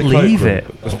put How'd it you in with a leave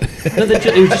cloakroom? it? No,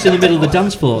 it was just in the middle of the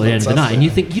dance floor at the end of the night, and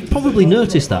you'd think you'd probably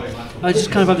notice that. I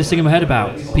just kind of have this thing in my head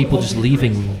about people just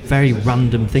leaving very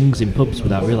random things in pubs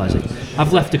without realising.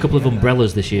 I've left a couple of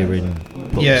umbrellas this year in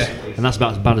pubs, and that's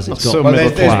about as bad as it's got. So Well, middle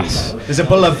class. there's a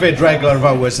beloved regular of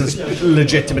ours that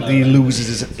legitimately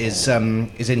loses his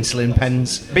insulin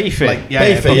pens. Beefy. Beefy,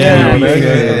 yeah.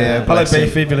 Hello, Bless him.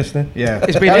 Beefy, if you're listening. Yeah.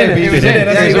 It's been in. He was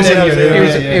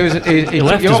He in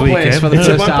left your this place weekend. for the He first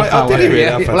took my half place. Oh, hour. did he really?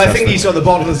 Yeah. Oh, Well, I think he saw the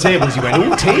bottom of the table and he went,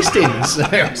 "Oh,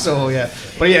 tastings." So yeah,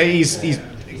 but yeah,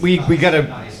 we get a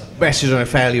message on a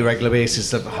fairly regular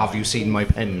basis of, "Have you seen my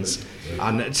pens?"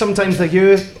 And sometimes they're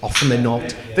here, often they're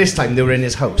not. This time they were in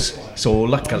his house, so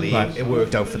luckily it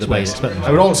worked out for the That's what you best. expect them to.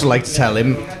 I would also like to tell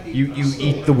him, you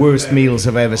eat the worst meals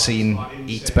I've ever seen.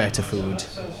 Eat better food.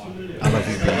 I love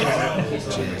you,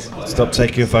 Beef. Cheers. Stop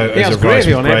taking photos He has of rice gravy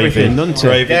with on gravy. everything, doesn't he?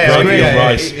 Gravy, Yeah, gravy gravy, on yeah,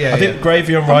 rice. yeah, I think yeah.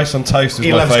 gravy on rice on toast is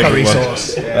He my loves curry favourite one.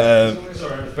 sauce,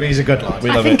 but he's a good lad. We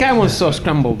I love think it. I once saw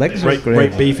scrambled eggs with Great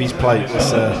gravy. Beefy's plate.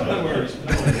 It's,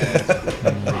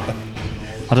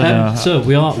 I don't know. So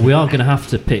we are going to have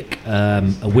to pick a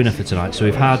winner for tonight. So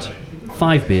we've had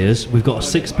 5 beers. We've got a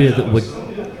 6th beer that we're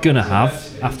going to have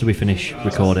after we finish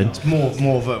recording. More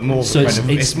of a So kind of,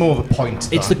 it's more of a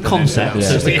point. It's the concept.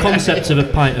 So it's the concept of a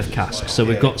pint of cask. So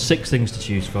we've got 6 things to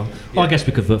choose from. Well, I guess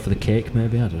we could vote for the cake,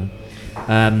 maybe. I don't know.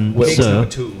 Cake's So, number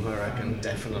 2, I reckon,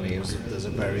 definitely. There's a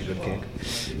very good cake.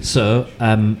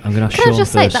 I'm going to ask Can Sean I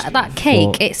just say first that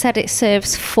cake? for- It said it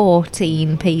serves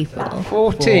 14 people.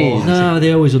 14. No,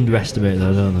 they always underestimate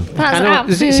that, don't they? That's I know,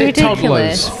 does it absolutely say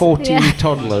ridiculous. toddlers? 14 Yeah.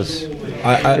 toddlers.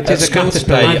 at is a school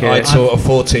caterpillar today, I cake. taught a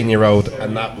 14-year-old,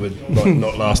 and that would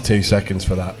not last 2 seconds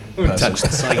for that person. touch the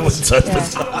side. It wouldn't touch the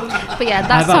side. But yeah, I've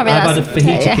that's sorry. had a That's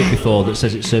fajita yeah. kit before that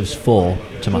says it serves 4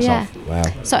 to myself. Wow.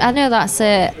 So I know that's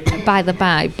by the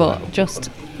by, but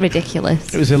just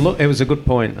ridiculous. It was a good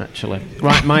point, actually.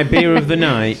 Right, my beer of the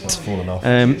night Fallen off.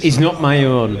 is not my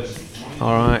own.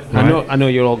 All right. I know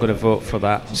you're all going to vote for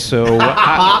that. So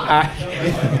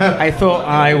I thought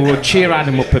I would cheer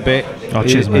Adam up a bit. Oh,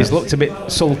 cheers, mate. He's looked a bit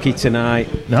sulky tonight.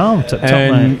 No, I'm top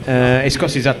And mate. it's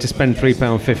because he's had to spend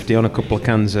 £3.50 on a couple of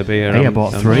cans of beer. I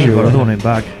bought 3, sure. but another one in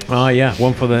bag. Oh yeah,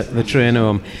 one for the train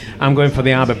home. I'm going for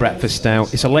the Arbor Breakfast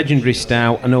Stout. It's a legendary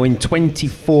stout. I know in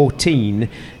 2014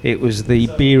 it was the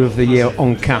beer of the year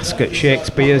on cask at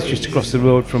Shakespeare's, just across the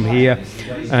road from here,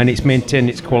 and it's maintained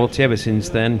its quality ever since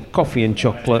then. Coffee and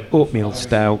chocolate, oatmeal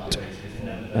stout.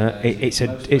 It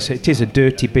is a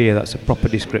dirty beer. That's a proper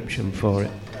description for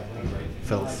it.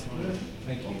 Filth.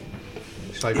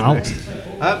 Shall I go next?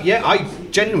 Yeah, I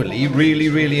genuinely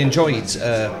really enjoyed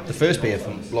the first beer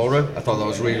from Laura. I thought that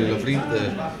was really lovely.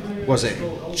 Was it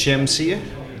Chemsia?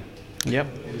 Yep.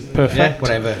 Yeah, Perfect.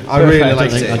 whatever. I really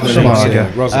liked it.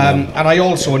 Rosamarga. And I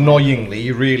also annoyingly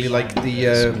really liked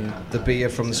the beer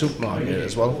from the supermarket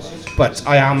as well. But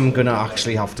I am gonna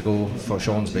actually have to go for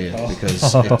Sean's beer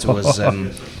because it was.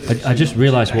 I just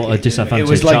realised what a disadvantage It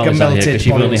was like a Charlie's at here melted because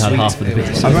you've only had bottle half sweet. of the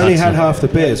beers. I've only had half the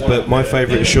beers, but my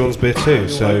favourite is Sean's beer too.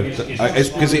 So it's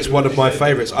because it's one of my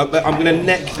favourites. I'm going to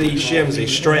neck the Shemsy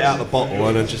straight out the bottle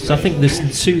and then just. So I think there's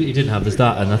 2 you didn't have. There's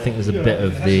that, and I think there's a bit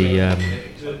of the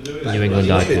New England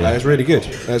IPA. That's really good.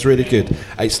 That's really good.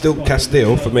 It's still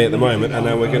Castile for me at the moment, and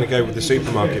now we're going to go with the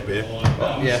supermarket beer.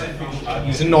 Yeah,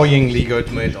 it's annoyingly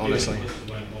good, mate. Honestly.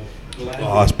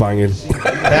 Oh, that's banging.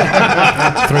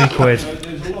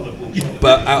 £3.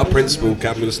 But out of principle, I'm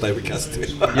going to stay with Castile.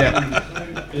 Yeah.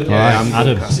 Right,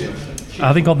 Adam.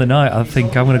 I think on the night, I'm going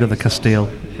to go the Castile.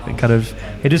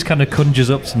 It just kind of conjures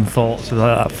up some thoughts of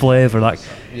that flavour.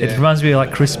 It reminds me of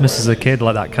like Christmas as a kid,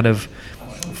 like that kind of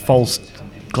false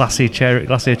glacier cherry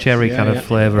kind of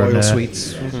flavour. Royal And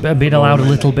sweets. being allowed a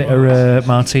little bit of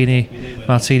martini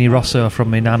rosso from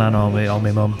my nana or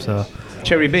my mum. So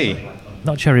Cherry B.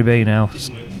 not cherry B now,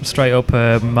 straight up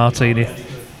martini.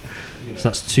 So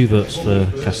that's 2 votes for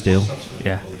Castile.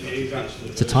 Yeah.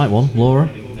 It's a tight one, Laura.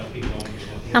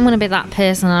 I'm going to be that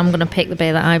person and I'm going to pick the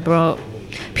beer that I brought.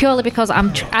 Purely because I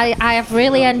have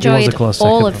really enjoyed close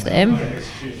all second of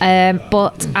them.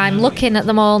 But I'm looking at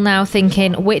them all now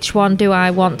thinking, which one do I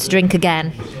want to drink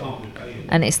again?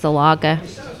 And it's the lager.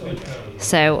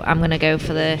 So I'm going to go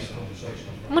for I'm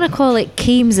going to call it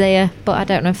Chiemseer, but I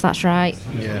don't know if that's right.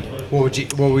 Yeah. What were you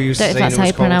Don't know saying? if that's it how was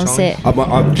you pronounce called, it.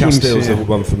 Sean? Castile's the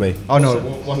one for me. Oh no,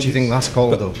 what do you think that's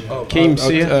called though?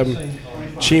 Chiemseer?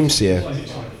 Chimsia.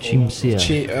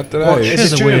 Chimsia. I don't know. Is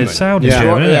It's it a weird German? sound, Yeah.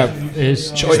 German, isn't it? Yeah.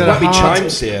 Is It might be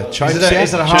Chimsia.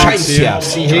 Is it a hard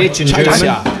CH in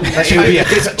German? That's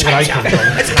what I come from.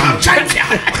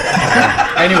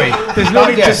 Anyway, There's no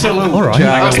need to salute. All right.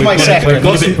 that's my second. We've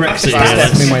got some Brexit here. That's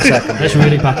definitely my second. Let's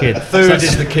really pack in. Third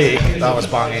is the cake. That was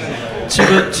banging.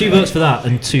 two votes for that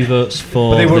and 2 votes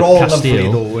for But they were the all Castile.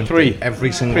 lovely though, weren't Three. they?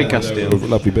 Every single Three one. Castile. With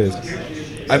lovely beers.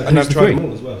 And I've tried them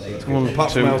all as well. So it's One,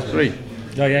 apart from two, Ellsbury. 3.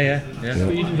 Oh yeah. But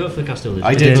you didn't vote for the Castile, did you?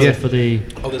 I You did, voted yeah. For the,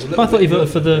 there's a I thought you voted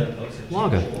for the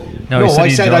lager. No, he I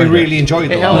he said I enjoyed really enjoyed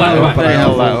the He held lager, that up, but he I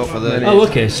held that voted up, for then the. Oh,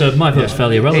 okay. So my vote's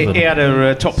fairly irrelevant. He had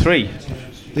a top 3.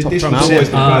 This Top was from always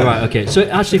the Ah, plan. right. Okay. So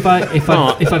actually, if I Oh,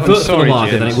 vote I'm for the sorry,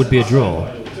 lager, then James. it would be a draw.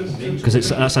 Because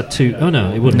that's had 2. Oh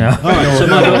no, it wouldn't. No. All right. So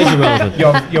my vote is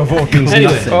irrelevant. Your vote means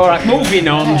Anyway. nothing. All right, moving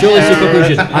on. Jolly's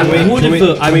conclusion.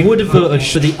 I would have voted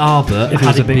for the Arbor If it had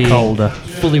was a it bit been colder.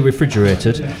 fully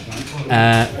refrigerated.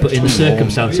 But in the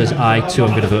circumstances, I too am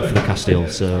going to vote for the Castile.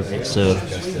 So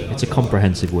it's a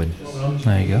comprehensive win.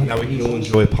 There you go. Now we can all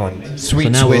enjoy a pint. Sweet So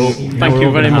now we're all, win. now Thank we're you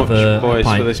all very gonna much, have a boys,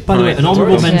 pint. for this By the way, pint. an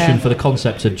honourable Yeah. mention for the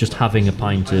concept of just having a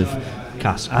pint of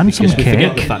cask. And some because we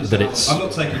forget the cake. fact that it's. I'm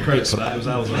not taking credit for that. It was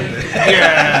Al's idea.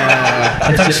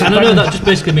 No, that just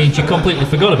basically means you completely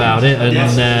forgot about it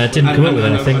and didn't come up with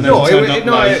anything. No,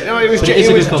 it was But it is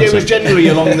a good it was concept. generally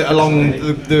along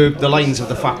the lines of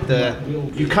the fact that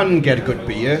you can get a good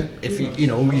beer if you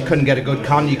couldn't get a good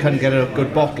can, you couldn't get a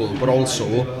good bottle, but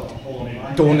also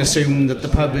don't assume that the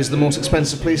pub is the most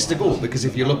expensive place to go, because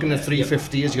if you're looking at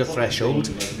 £3.50 as your threshold,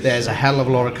 there's a hell of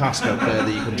a lot of cask out there that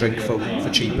you can drink for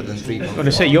cheaper than £3. I'm going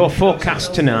to say your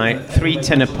forecast tonight: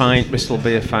 £3.10 a pint, Bristol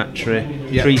Beer Factory,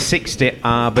 Yeah. £3.60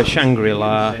 Arbor,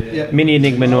 Shangri-La, Yeah. Mini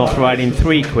Enigma North Riding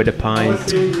 £3 a pint,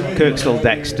 Kirkstall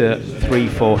Dexter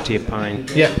 £3.40 a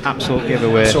pint. Yeah. Absolute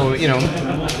giveaway. So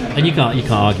And you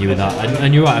can't argue with that.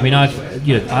 And you're right. I mean,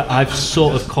 I've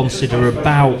sort of considered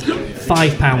about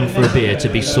 £5 for a beer to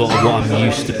be sort of what I'm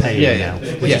used to paying Yeah, now,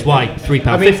 yeah. which Yeah. is why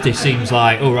 £3.50 seems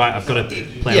like, oh right, I've got to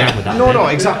play around with that. no, bit. no,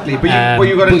 exactly. But what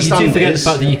you got to but you do understand forget is the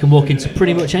fact that you can walk into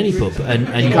pretty much any pub and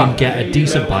you can can. get a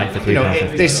decent pint for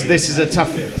 £3.50. this is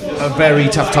a very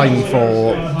tough time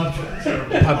for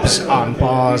pubs and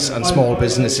bars and small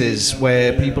businesses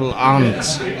where people aren't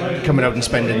coming out and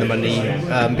spending the money,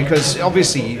 because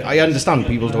obviously I understand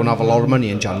people don't have a lot of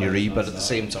money in January, but at the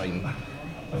same time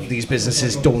these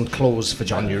businesses don't close for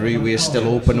January. We're still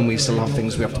open and we still have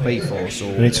things we have to pay for. So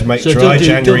We need to make So dry don't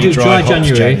January do dry hops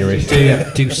January. January.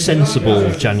 Do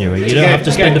sensible January. You don't have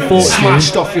to spend a Get fortune.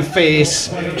 smashed off your face,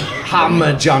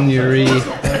 hammer January,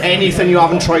 anything you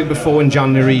haven't tried before in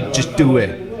January, just do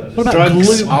it. What about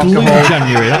glue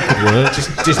January? That could work.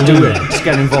 Just do it. Just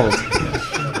get involved.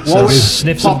 So What-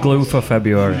 sniff some glue for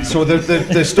February. So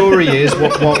the story is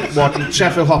what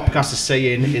Sheffield Hopcast is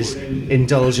saying is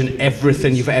indulge in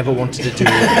everything you've ever wanted to do.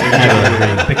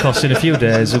 Because in a few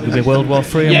days it'll be World War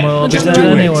III and we'll just be do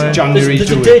there it. anyway. January, There's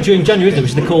do a it. day during January, isn't there,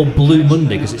 which they call Blue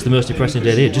Monday because it's the most depressing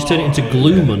day of the year. Just turn it into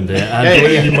Glue Monday.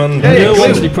 And No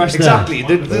one's depressed exactly.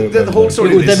 The whole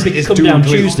story It would then is come do down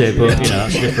glue. Tuesday, but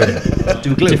that's different.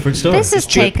 Do glue. Different story. This has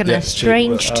taken a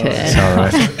strange turn.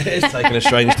 It's taken a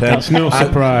strange turn. That's no And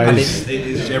surprise. it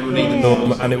is generally the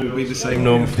norm, and it will be the same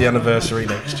norm for the anniversary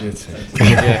next year too.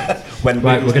 When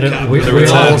Right, we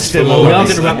are still going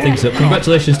to wrap things up.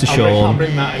 Congratulations to Sean.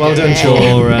 Well done, Sean.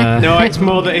 For, No, it's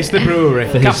more that it's the brewery,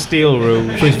 his- Castile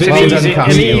Rouge. his It's victory. an Well easy, done, an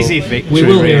Castile. easy victory. we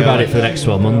will hear really. about it for the next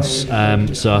 12 months,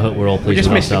 so I hope we're all pleased We just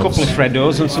with missed a ourselves. couple of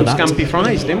Freddos and some that. scampi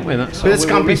fries, didn't we? That's But all it's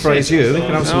we were scampi missing. fries here. We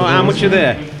can have some Oh, of how those. much are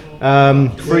there?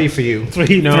 Free for you.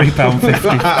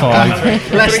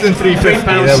 £3.55. Less than £3.50.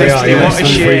 £3.60. What a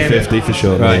shame. £3.50 for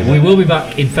sure. Right, we will be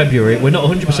back in February. We're not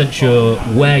 100% sure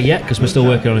where yet because we're still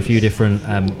working on a few different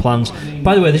plans.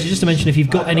 By the way, this is just to mention if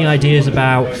you've got any ideas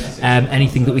about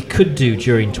anything that we could do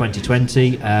during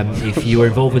 2020, if you are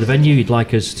involved with a venue, you'd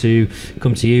like us to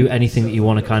come to you, anything that you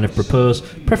want to kind of propose,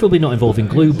 preferably not involving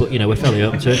glue, but we're fairly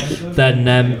open to it,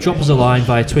 then drop us a line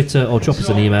via Twitter or drop us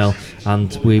an email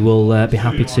and we will be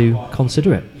happy to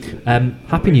consider it.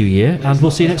 Happy New Year and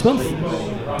we'll see you next month.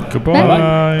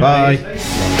 Goodbye.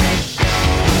 Bye.